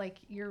you. Like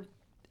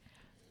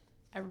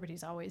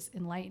everybody's always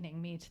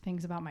enlightening me to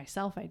things about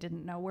myself I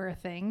didn't know were a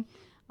thing.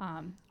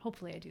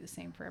 Hopefully I do the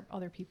same for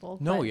other people.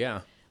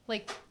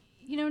 Like,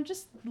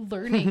 just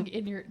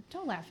learning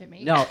don't laugh at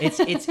me. No,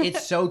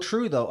 it's so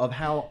true though, of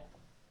how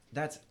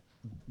that's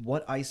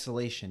what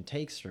isolation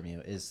takes from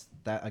you. Is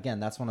that, again,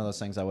 that's one of those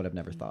things I would have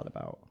never thought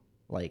about.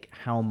 Like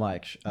how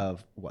much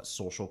of what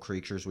social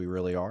creatures we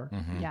really are.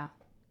 Yeah.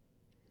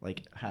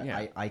 Like we're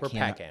can't,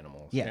 pack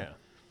animals. Yeah.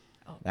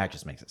 Oh, that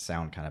just makes it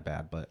sound kind of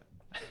bad, but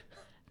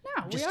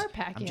No, we are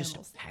pack animals. I'm just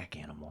a pack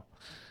animal.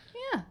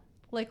 Yeah.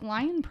 Like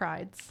lion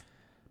prides.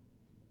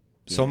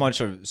 So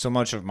much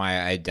of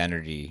my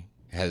identity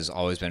has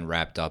always been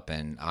wrapped up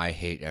in I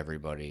hate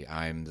everybody.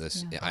 I'm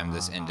this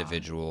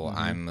individual.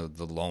 I'm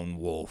the lone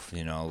wolf,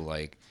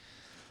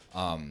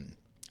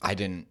 I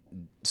didn't.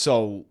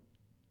 So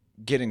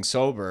getting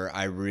sober,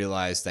 I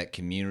realized that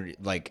community,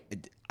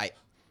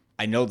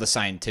 I know the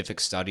scientific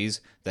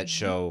studies that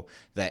show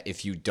that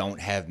if you don't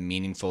have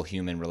meaningful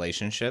human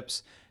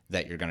relationships,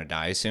 that you're going to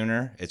die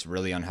sooner. It's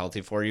really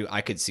unhealthy for you. I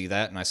could see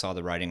that, and I saw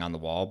the writing on the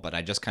wall, but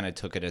I just kind of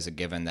took it as a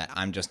given that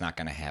I'm just not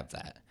going to have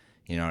that.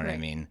 You know what I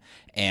mean?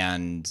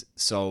 And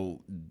so,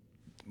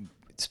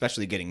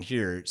 especially getting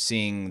here,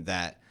 seeing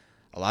that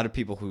a lot of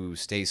people who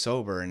stay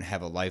sober and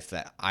have a life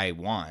that I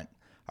want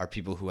are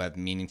people who have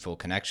meaningful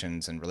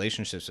connections and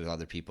relationships with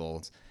other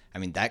people. I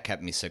mean, that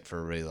kept me sick for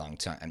a really long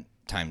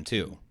time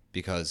too,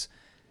 because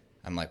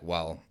I'm like,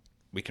 well,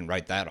 we can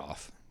write that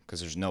off, because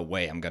there's no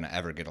way I'm going to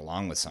ever get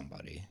along with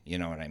somebody. You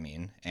know what I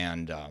mean?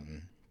 And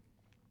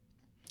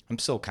I'm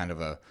still kind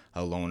of a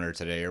loner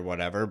today or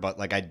whatever, but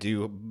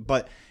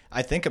but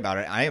I think about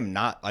it, I am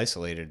not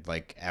isolated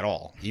like at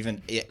all.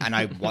 And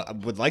I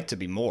would like to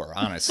be more,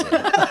 honestly.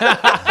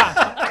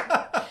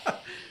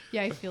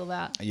 Yeah, I feel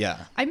that. Yeah.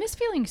 I miss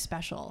feeling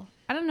special.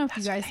 I don't know if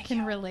you guys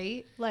can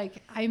relate.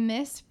 Like, I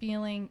miss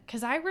feeling,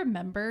 because I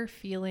remember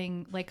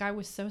feeling like I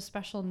was so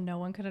special, no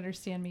one could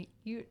understand me.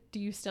 Do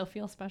you still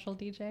feel special,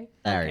 DJ?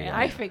 There you go.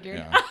 I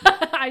figured.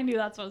 I knew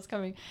that's what was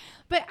coming.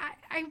 But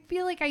I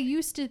feel like I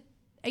used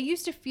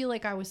to feel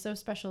like I was so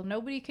special.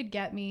 Nobody could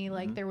get me.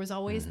 Like, there was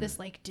always this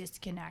like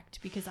disconnect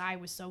because I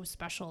was so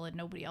special and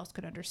nobody else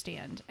could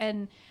understand.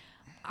 And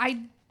I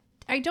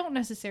don't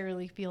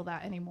necessarily feel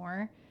that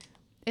anymore,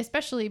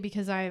 especially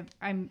because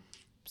I'm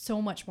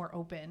so much more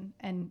open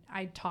and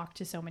I talk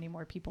to so many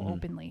more people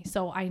openly.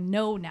 So I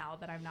know now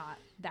that I'm not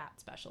that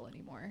special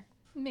anymore.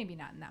 Maybe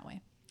not in that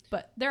way,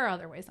 but there are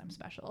other ways I'm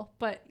special.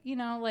 But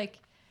like,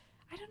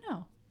 I don't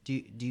know.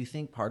 Do you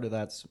think part of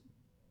that's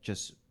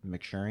just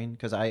maturing?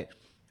 Because I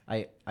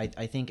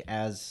think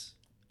as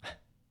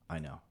I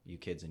know you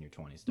kids in your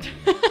 20s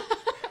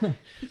don't know.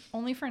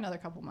 Only for another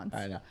couple months.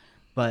 I know,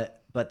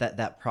 but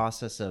that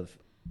process of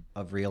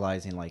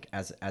realizing, like,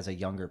 as a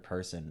younger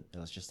person, it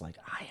was just like,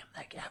 I am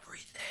like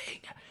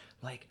everything,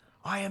 like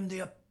I am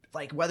the,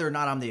 like, whether or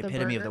not I'm the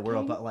epitome of the Burger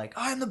world, King? but like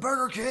I am the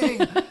Burger King.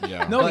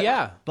 Yeah. No, But-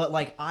 yeah. But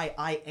like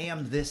I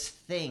am this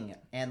thing,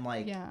 and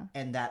like Yeah.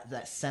 and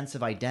that sense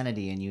of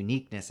identity and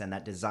uniqueness and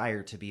that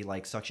desire to be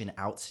like such an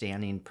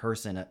outstanding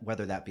person,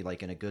 whether that be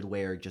like in a good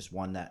way or just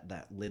one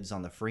that lives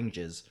on the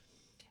fringes.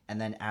 And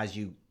then as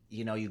you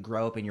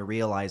grow up and you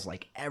realize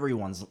like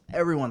everyone's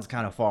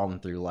kind of falling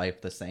through life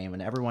the same,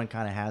 and everyone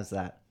kind of has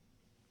that.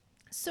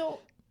 So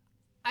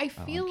I Oh,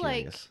 I'm feel like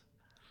curious.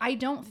 I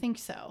don't think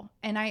so.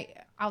 And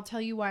I'll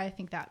tell you why I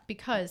think that.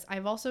 Because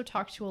I've also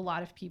talked to a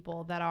lot of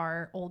people that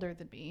are older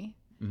than me.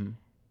 Mhm.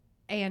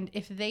 And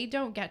if they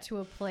don't get to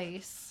a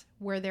place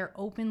where they're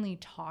openly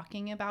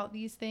talking about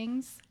these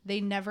things,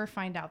 they never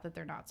find out that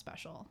they're not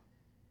special.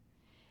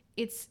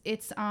 It's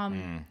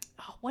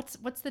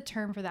what's the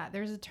term for that?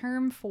 There's a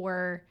term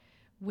for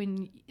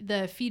when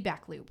the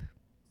feedback loop.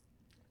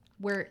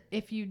 Where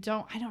if you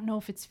don't, I don't know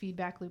if it's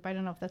feedback loop. I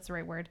don't know if that's the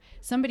right word.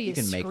 Somebody You is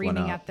can make one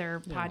screaming up. at their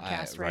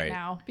podcast right right.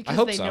 now I because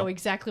hope they so. know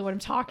exactly what I'm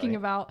talking Right.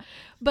 about.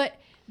 But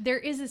there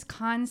is this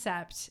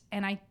concept,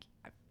 and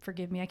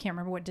forgive me, I can't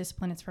remember what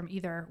discipline it's from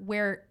either,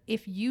 where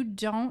if you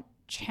don't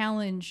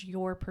challenge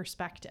your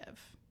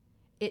perspective,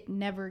 it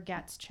never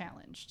gets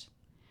challenged.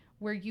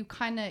 Where you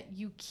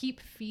keep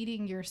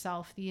feeding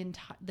yourself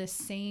the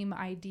same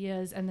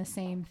ideas and the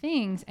same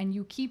things, and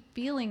you keep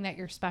feeling that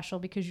you're special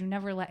because you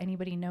never let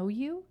anybody know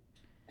you.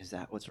 Is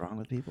that what's wrong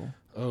with people?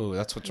 Oh,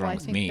 that's what's Well, wrong I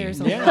with think me.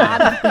 there's a Yeah.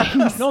 lot of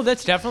things. No,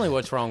 that's definitely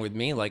what's wrong with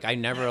me. Like, I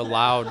never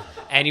allowed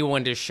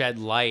anyone to shed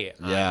light.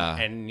 Yeah.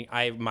 And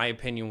my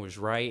opinion was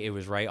right. It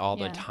was right all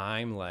Yeah. the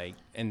time. Like,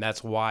 and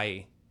that's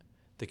why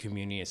the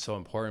community is so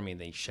important to me.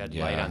 They shed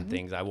light Yeah. on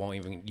things I won't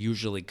even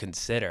usually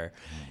consider.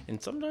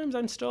 And sometimes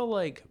I'm still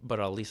like, but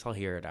at least I'll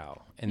hear it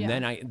out. And Yeah.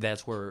 then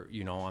that's where,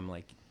 I'm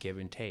like, give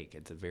and take.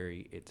 It's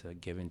a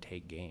give and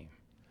take game.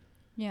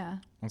 Yeah.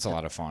 It's a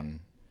lot of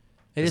fun.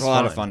 It It's is a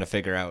lot of fun to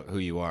figure out who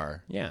you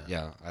are. Yeah.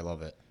 Yeah, I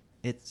love it.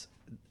 It's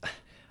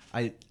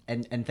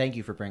and thank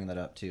you for bringing that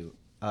up too.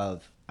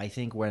 I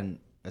think when,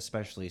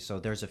 especially, so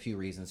there's a few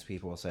reasons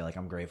people will say like,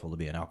 I'm grateful to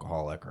be an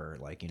alcoholic, or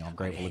like, I'm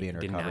grateful to be in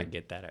Did recovery. not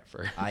get that at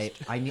first. I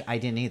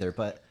didn't either,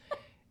 but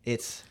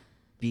it's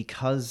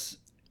because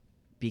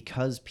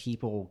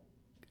people,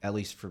 at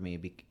least for me,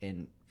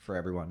 and for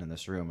everyone in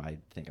this room, I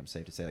think I'm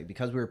safe to say, like,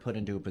 because we were put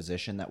into a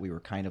position that we were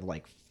kind of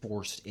like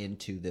forced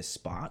into this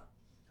spot.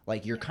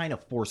 Like, you're kind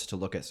of forced to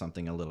look at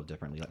something a little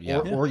differently, like, Yeah.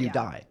 or you Yeah.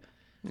 die,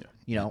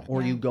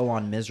 or Yeah. you go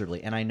on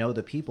miserably. And I know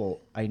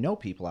people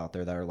out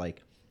there that are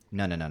like,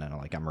 no,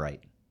 like, I'm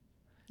right.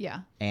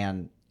 Yeah.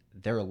 And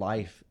their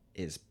life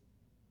is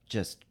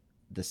just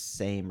the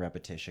same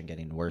repetition,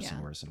 getting worse and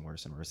Yeah. worse and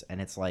worse and worse.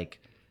 And it's like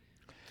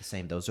the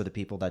same. Those are the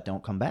people that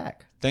don't come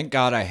back. Thank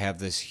God I have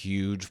this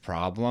huge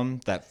problem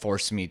that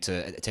forced me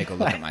to take a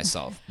look at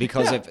myself.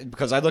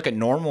 Because I look at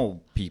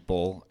normal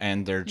people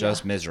and they're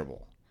just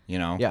miserable.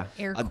 Yeah.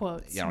 Air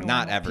quotes. Not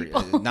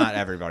normal not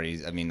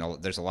everybody. I mean,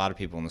 there's a lot of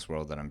people in this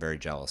world that I'm very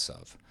jealous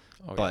of.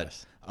 Oh, but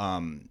yes.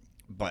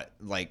 but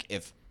like,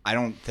 if I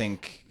don't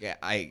think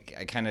I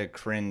kind of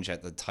cringe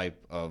at the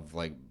type of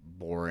like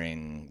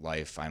boring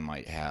life I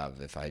might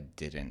have if I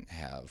didn't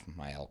have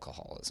my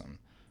alcoholism.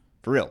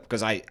 For real,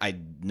 because I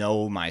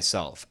know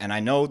myself, and I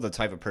know the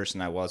type of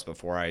person I was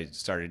before I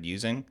started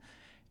using,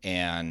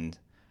 and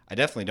I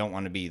definitely don't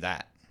want to be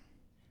that.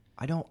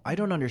 I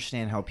don't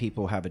understand how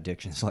people have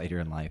addictions later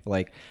in life.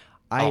 Like,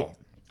 Oh.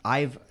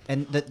 I've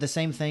and the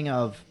same thing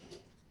of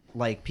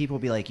like, people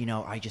be like,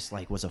 I just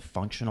like was a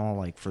functional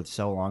like for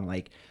so long,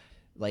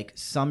 like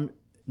some,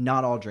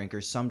 not all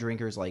drinkers, some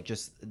drinkers, like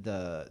just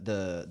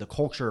the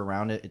culture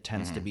around it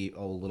tends to be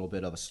a little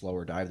bit of a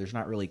slower dive. There's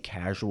not really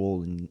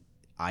casual and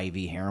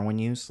IV heroin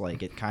use.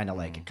 Like, it kind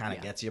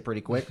of gets you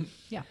pretty quick.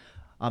 Yeah.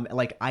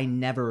 Like, I'm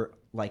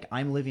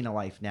living a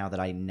life now that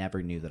I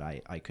never knew that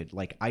I could,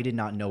 like, I did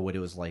not know what it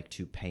was like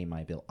to pay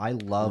my bill. I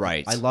love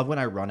when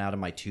I run out of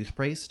my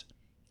toothpaste.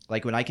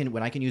 Like, when I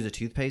can use a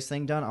toothpaste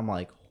thing done, I'm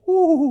like,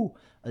 whoo,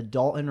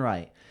 adult and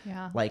right.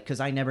 Yeah. Like, because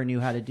I never knew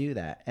how to do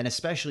that. And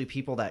especially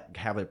people that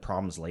have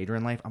problems later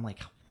in life, I'm like,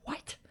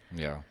 what?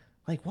 Yeah.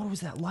 Like, what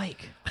was that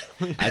like?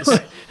 That's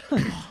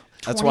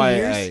 20 why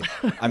years?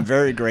 I'm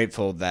very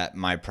grateful that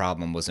my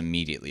problem was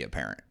immediately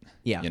apparent.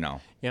 Yeah. You know,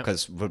 Yeah.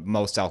 because with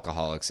most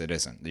alcoholics, it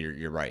isn't.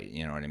 You're right.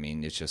 You know what I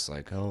mean? It's just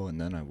like, oh, and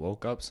then I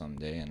woke up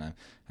someday, and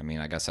I mean,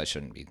 I guess I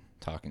shouldn't be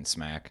talking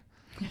smack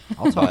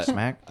I'll talk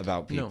smack.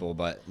 about people,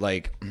 but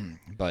like,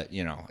 but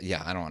you know,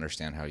 yeah, I don't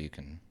understand how you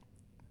can.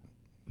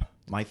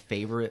 My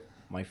favorite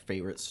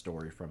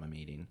story from a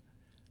meeting.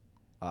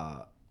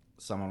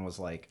 Someone was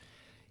like,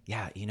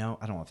 "Yeah, you know,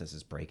 I don't know if this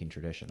is breaking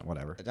tradition or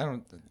whatever." I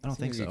don't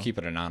think you so. keep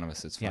it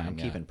anonymous. It's fine. Yeah, I'm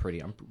keeping pretty.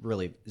 I'm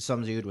really.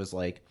 Some dude was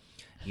like,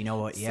 "You know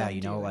what? Yeah, Some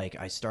you know, dude. like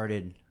I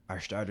started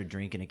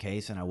drinking a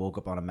case, and I woke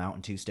up on a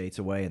mountain 2 states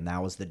away, and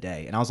that was the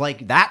day." And I was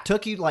like, "That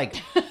took you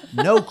like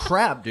no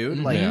crap, dude.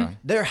 Like Yeah.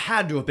 there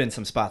had to have been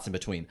some spots in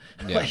between."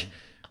 Yeah. Like,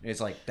 it's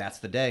like that's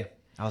the day.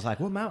 I was like,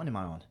 "What mountain am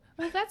I on?"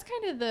 Well, that's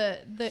kind of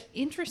the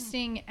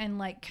interesting and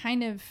like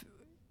kind of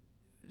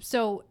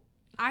so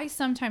I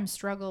sometimes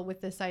struggle with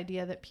this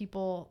idea that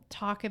people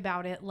talk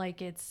about it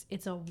like it's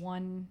a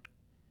one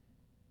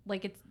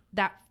like it's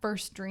that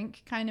first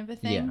drink kind of a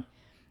thing. Yeah.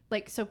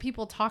 Like so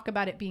people talk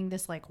about it being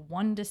this like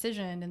one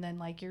decision and then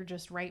like you're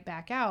just right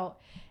back out.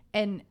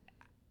 And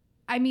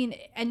I mean,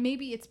 and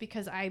maybe it's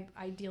because I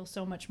deal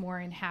so much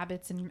more in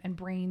habits and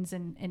brains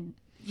and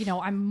you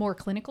know, I'm more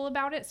clinical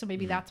about it. So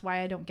maybe that's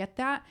why I don't get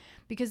that,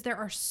 because there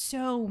are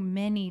so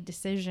many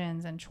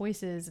decisions and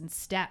choices and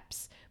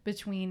steps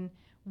between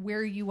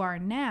where you are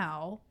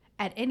now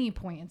at any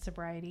point in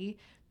sobriety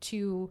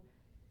to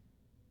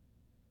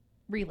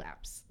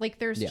relapse. Like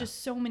there's Yeah.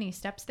 just so many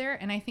steps there.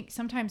 And I think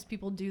sometimes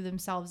people do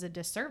themselves a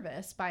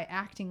disservice by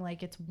acting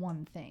like it's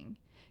one thing.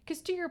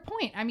 Because to your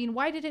point, I mean,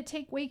 why did it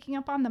take waking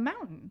up on the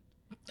mountain?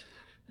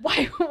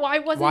 Why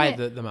wasn't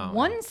it the mountain?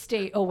 one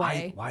state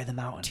away? Why the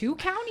mountain? 2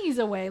 counties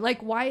away?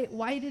 Like why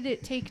did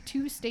it take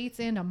 2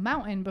 states and a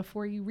mountain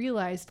before you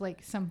realized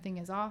like something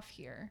is off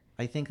here?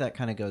 I think that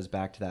kind of goes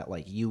back to that,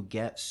 like you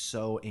get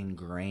so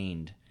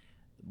ingrained.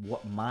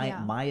 What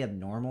my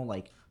abnormal,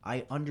 like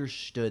I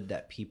understood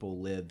that people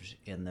lived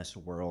in this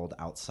world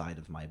outside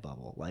of my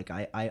bubble. Like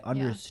I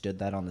understood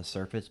that on the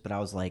surface, but I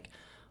was like,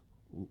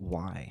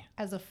 why?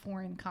 As a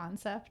foreign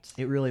concept.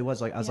 It really was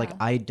like I was like Yeah.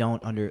 I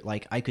don't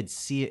like I could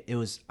see it. It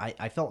was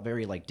I felt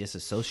very like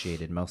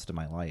disassociated most of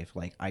my life.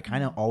 Like I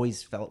kind of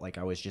always felt like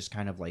I was just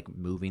kind of like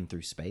moving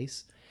through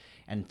space,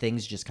 and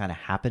things just kind of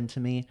happened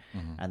to me.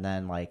 And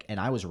then like and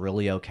I was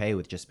really okay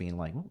with just being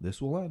like, oh, this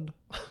will end.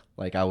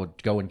 Like I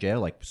would go in jail.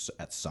 Like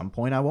at some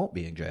point I won't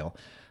be in jail.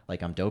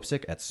 Like I'm dope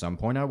sick. At some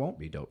point I won't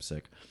be dope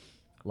sick.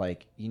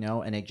 Like you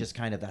know, and it just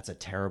kind of that's a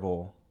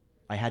terrible.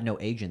 I had no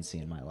agency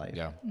in my life.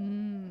 Yeah.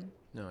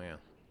 No, yeah.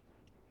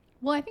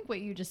 Well, I think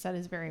what you just said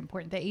is very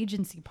important. The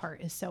agency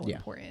part is so Yeah.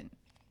 important.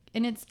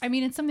 And it's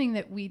it's something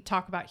that we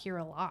talk about here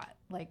a lot,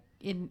 like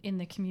in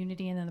the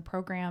community and in the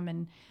program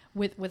and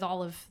with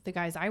all of the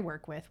guys I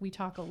work with. We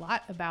talk a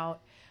lot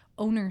about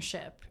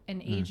ownership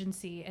and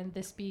agency and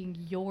this being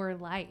your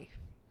life.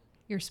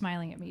 You're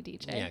smiling at me,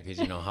 DJ. Yeah, because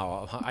you know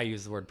how I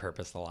use the word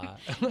purpose a lot.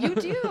 You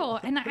do.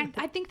 And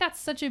I think that's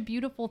such a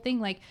beautiful thing.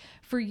 Like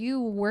for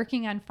you,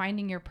 working on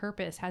finding your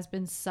purpose has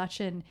been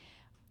such an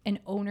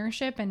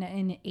ownership and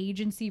an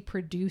agency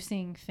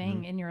producing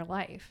thing in your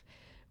life,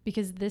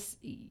 because this,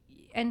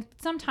 and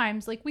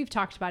sometimes like we've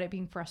talked about it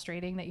being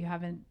frustrating that you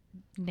haven't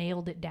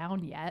nailed it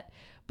down yet,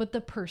 but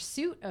the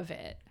pursuit of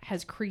it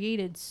has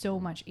created so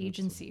much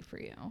agency for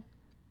you.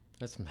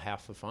 That's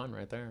half the fun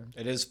right there.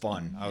 It is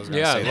fun. I was gonna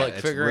Yeah, say that. like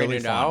It's figuring really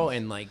it fun. out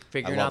and like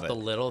figuring love out the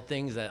it. little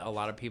things that a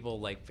lot of people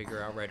like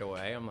figure out right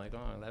away. I'm like,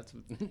 oh, that's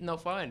no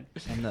fun.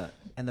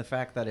 And the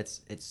fact that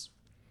it's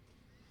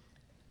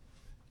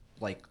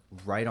like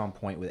right on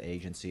point with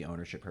agency,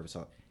 ownership, purpose.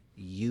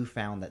 You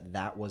found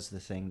that was the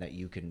thing that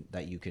you can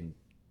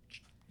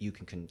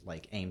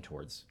like aim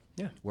towards.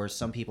 Yeah. Whereas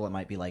some people it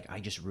might be like, I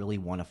just really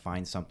want to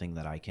find something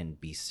that I can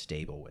be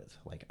stable with.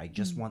 Like I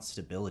just want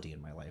stability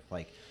in my life.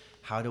 Like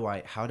how do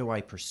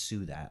I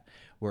pursue that?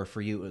 Where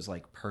for you it was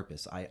like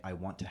purpose. I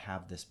want to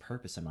have this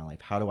purpose in my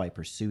life. How do I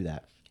pursue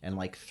that? And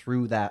like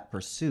through that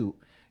pursuit,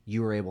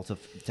 you were able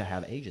to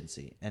have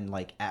agency. And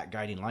like at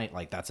Guiding Light,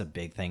 like that's a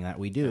big thing that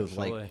we do.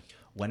 Absolutely. Like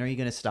when are you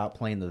going to stop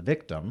playing the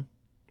victim?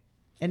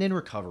 And in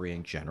recovery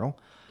in general.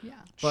 Yeah.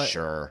 But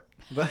Sure.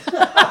 This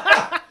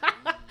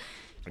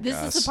is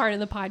guess. the part of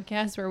the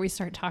podcast where we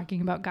start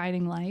talking about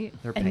Guiding Light.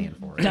 They're and paying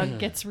for it. Doug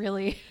gets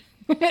really,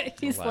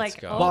 he's Let's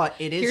like, go. oh, But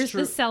it is here's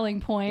true. the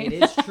selling point.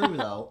 It is true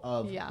though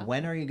of Yeah.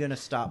 when are you going to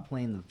stop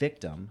playing the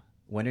victim?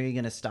 When are you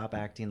going to stop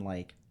acting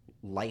like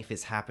life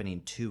is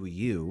happening to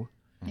you?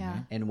 Yeah.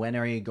 And when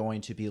are you going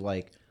to be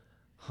like,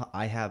 huh,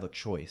 I have a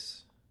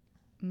choice.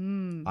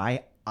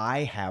 I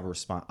have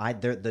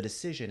the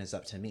decision is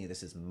up to me.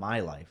 This is my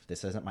life.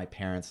 This isn't my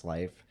parents'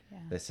 life. Yeah.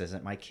 This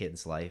isn't my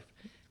kid's life.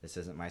 This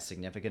isn't my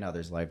significant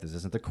other's life. This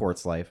isn't the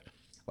court's life.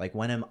 Like,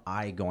 when am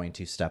I going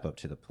to step up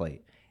to the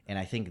plate? And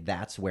I think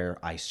that's where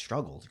I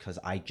struggled, because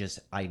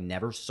I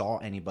never saw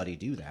anybody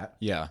do that.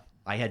 Yeah.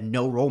 I had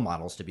no role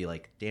models to be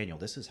like, Daniel,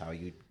 this is how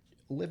you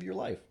live your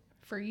life.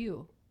 For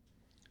you.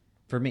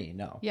 For me,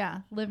 no.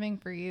 Yeah, living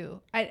for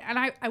you.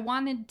 I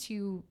wanted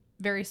to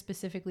very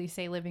specifically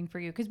say living for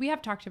you because we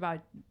have talked about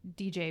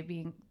DJ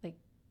being like,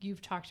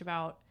 you've talked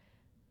about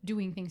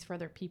doing things for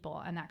other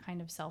people and that kind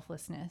of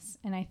selflessness.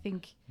 And I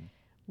think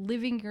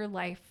living your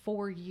life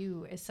for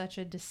you is such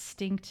a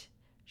distinct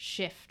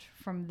shift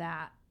from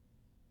that.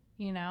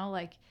 You know,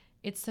 like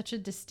it's such a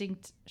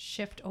distinct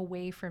shift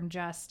away from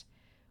just,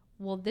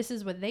 well, this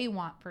is what they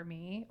want for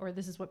me, or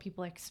this is what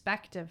people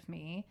expect of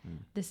me.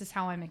 This is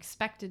how I'm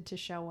expected to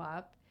show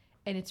up.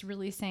 And it's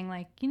really saying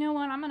like, you know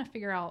what, I'm going to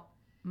figure out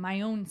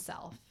my own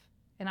self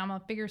and I'm going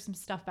to figure some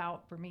stuff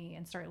out for me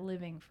and start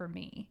living for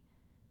me.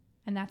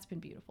 And that's been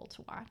beautiful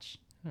to watch.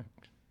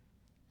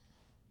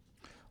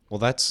 Well,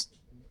 that's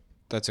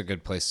a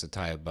good place to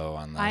tie a bow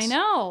on this. I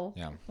know.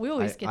 Yeah. We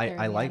always get there.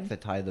 I in the like end. the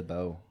tie the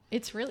bow.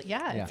 It's really, it's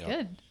Yeah.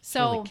 good. It's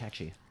So really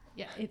catchy.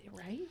 yeah,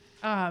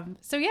 right.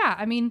 So yeah,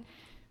 I mean,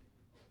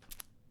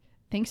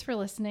 thanks for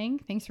listening.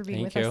 Thanks for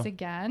being Thank with you. us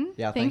again.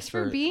 Yeah, thanks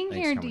for being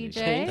thanks here, for coming, DJ.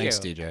 Thank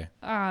Thanks, you. DJ.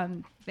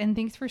 And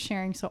thanks for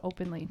sharing so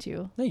openly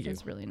too. Thank you.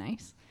 It's really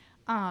nice.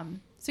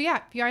 So yeah,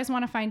 if you guys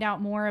want to find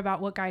out more about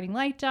what Guiding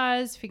Light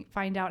does,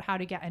 find out how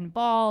to get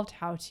involved,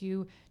 how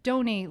to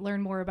donate,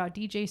 learn more about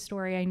DJ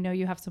Story. I know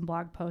you have some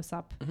blog posts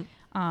up,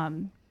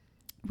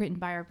 written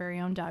by our very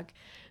own Doug.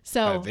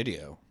 So A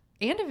video.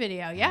 and a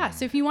video, yeah.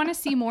 So if you want to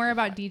see more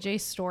about DJ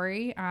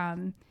Story,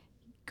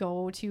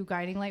 go to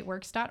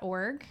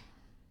guidinglightworks.org,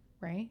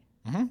 right?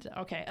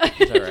 Okay.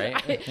 Is that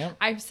right? Yep.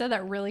 I've said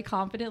that really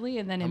confidently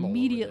and then I'm all over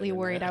immediately the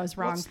worried internet. I was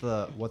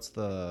wrong. What's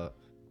the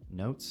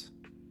notes?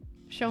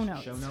 Show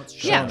notes. Show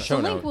notes? Yeah, Show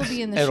the link will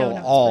be in the show It'll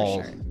notes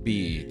all for sure.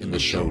 be in the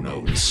show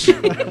notes. See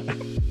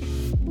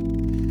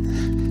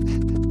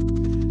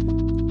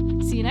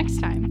you next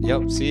time.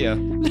 Yep. See ya.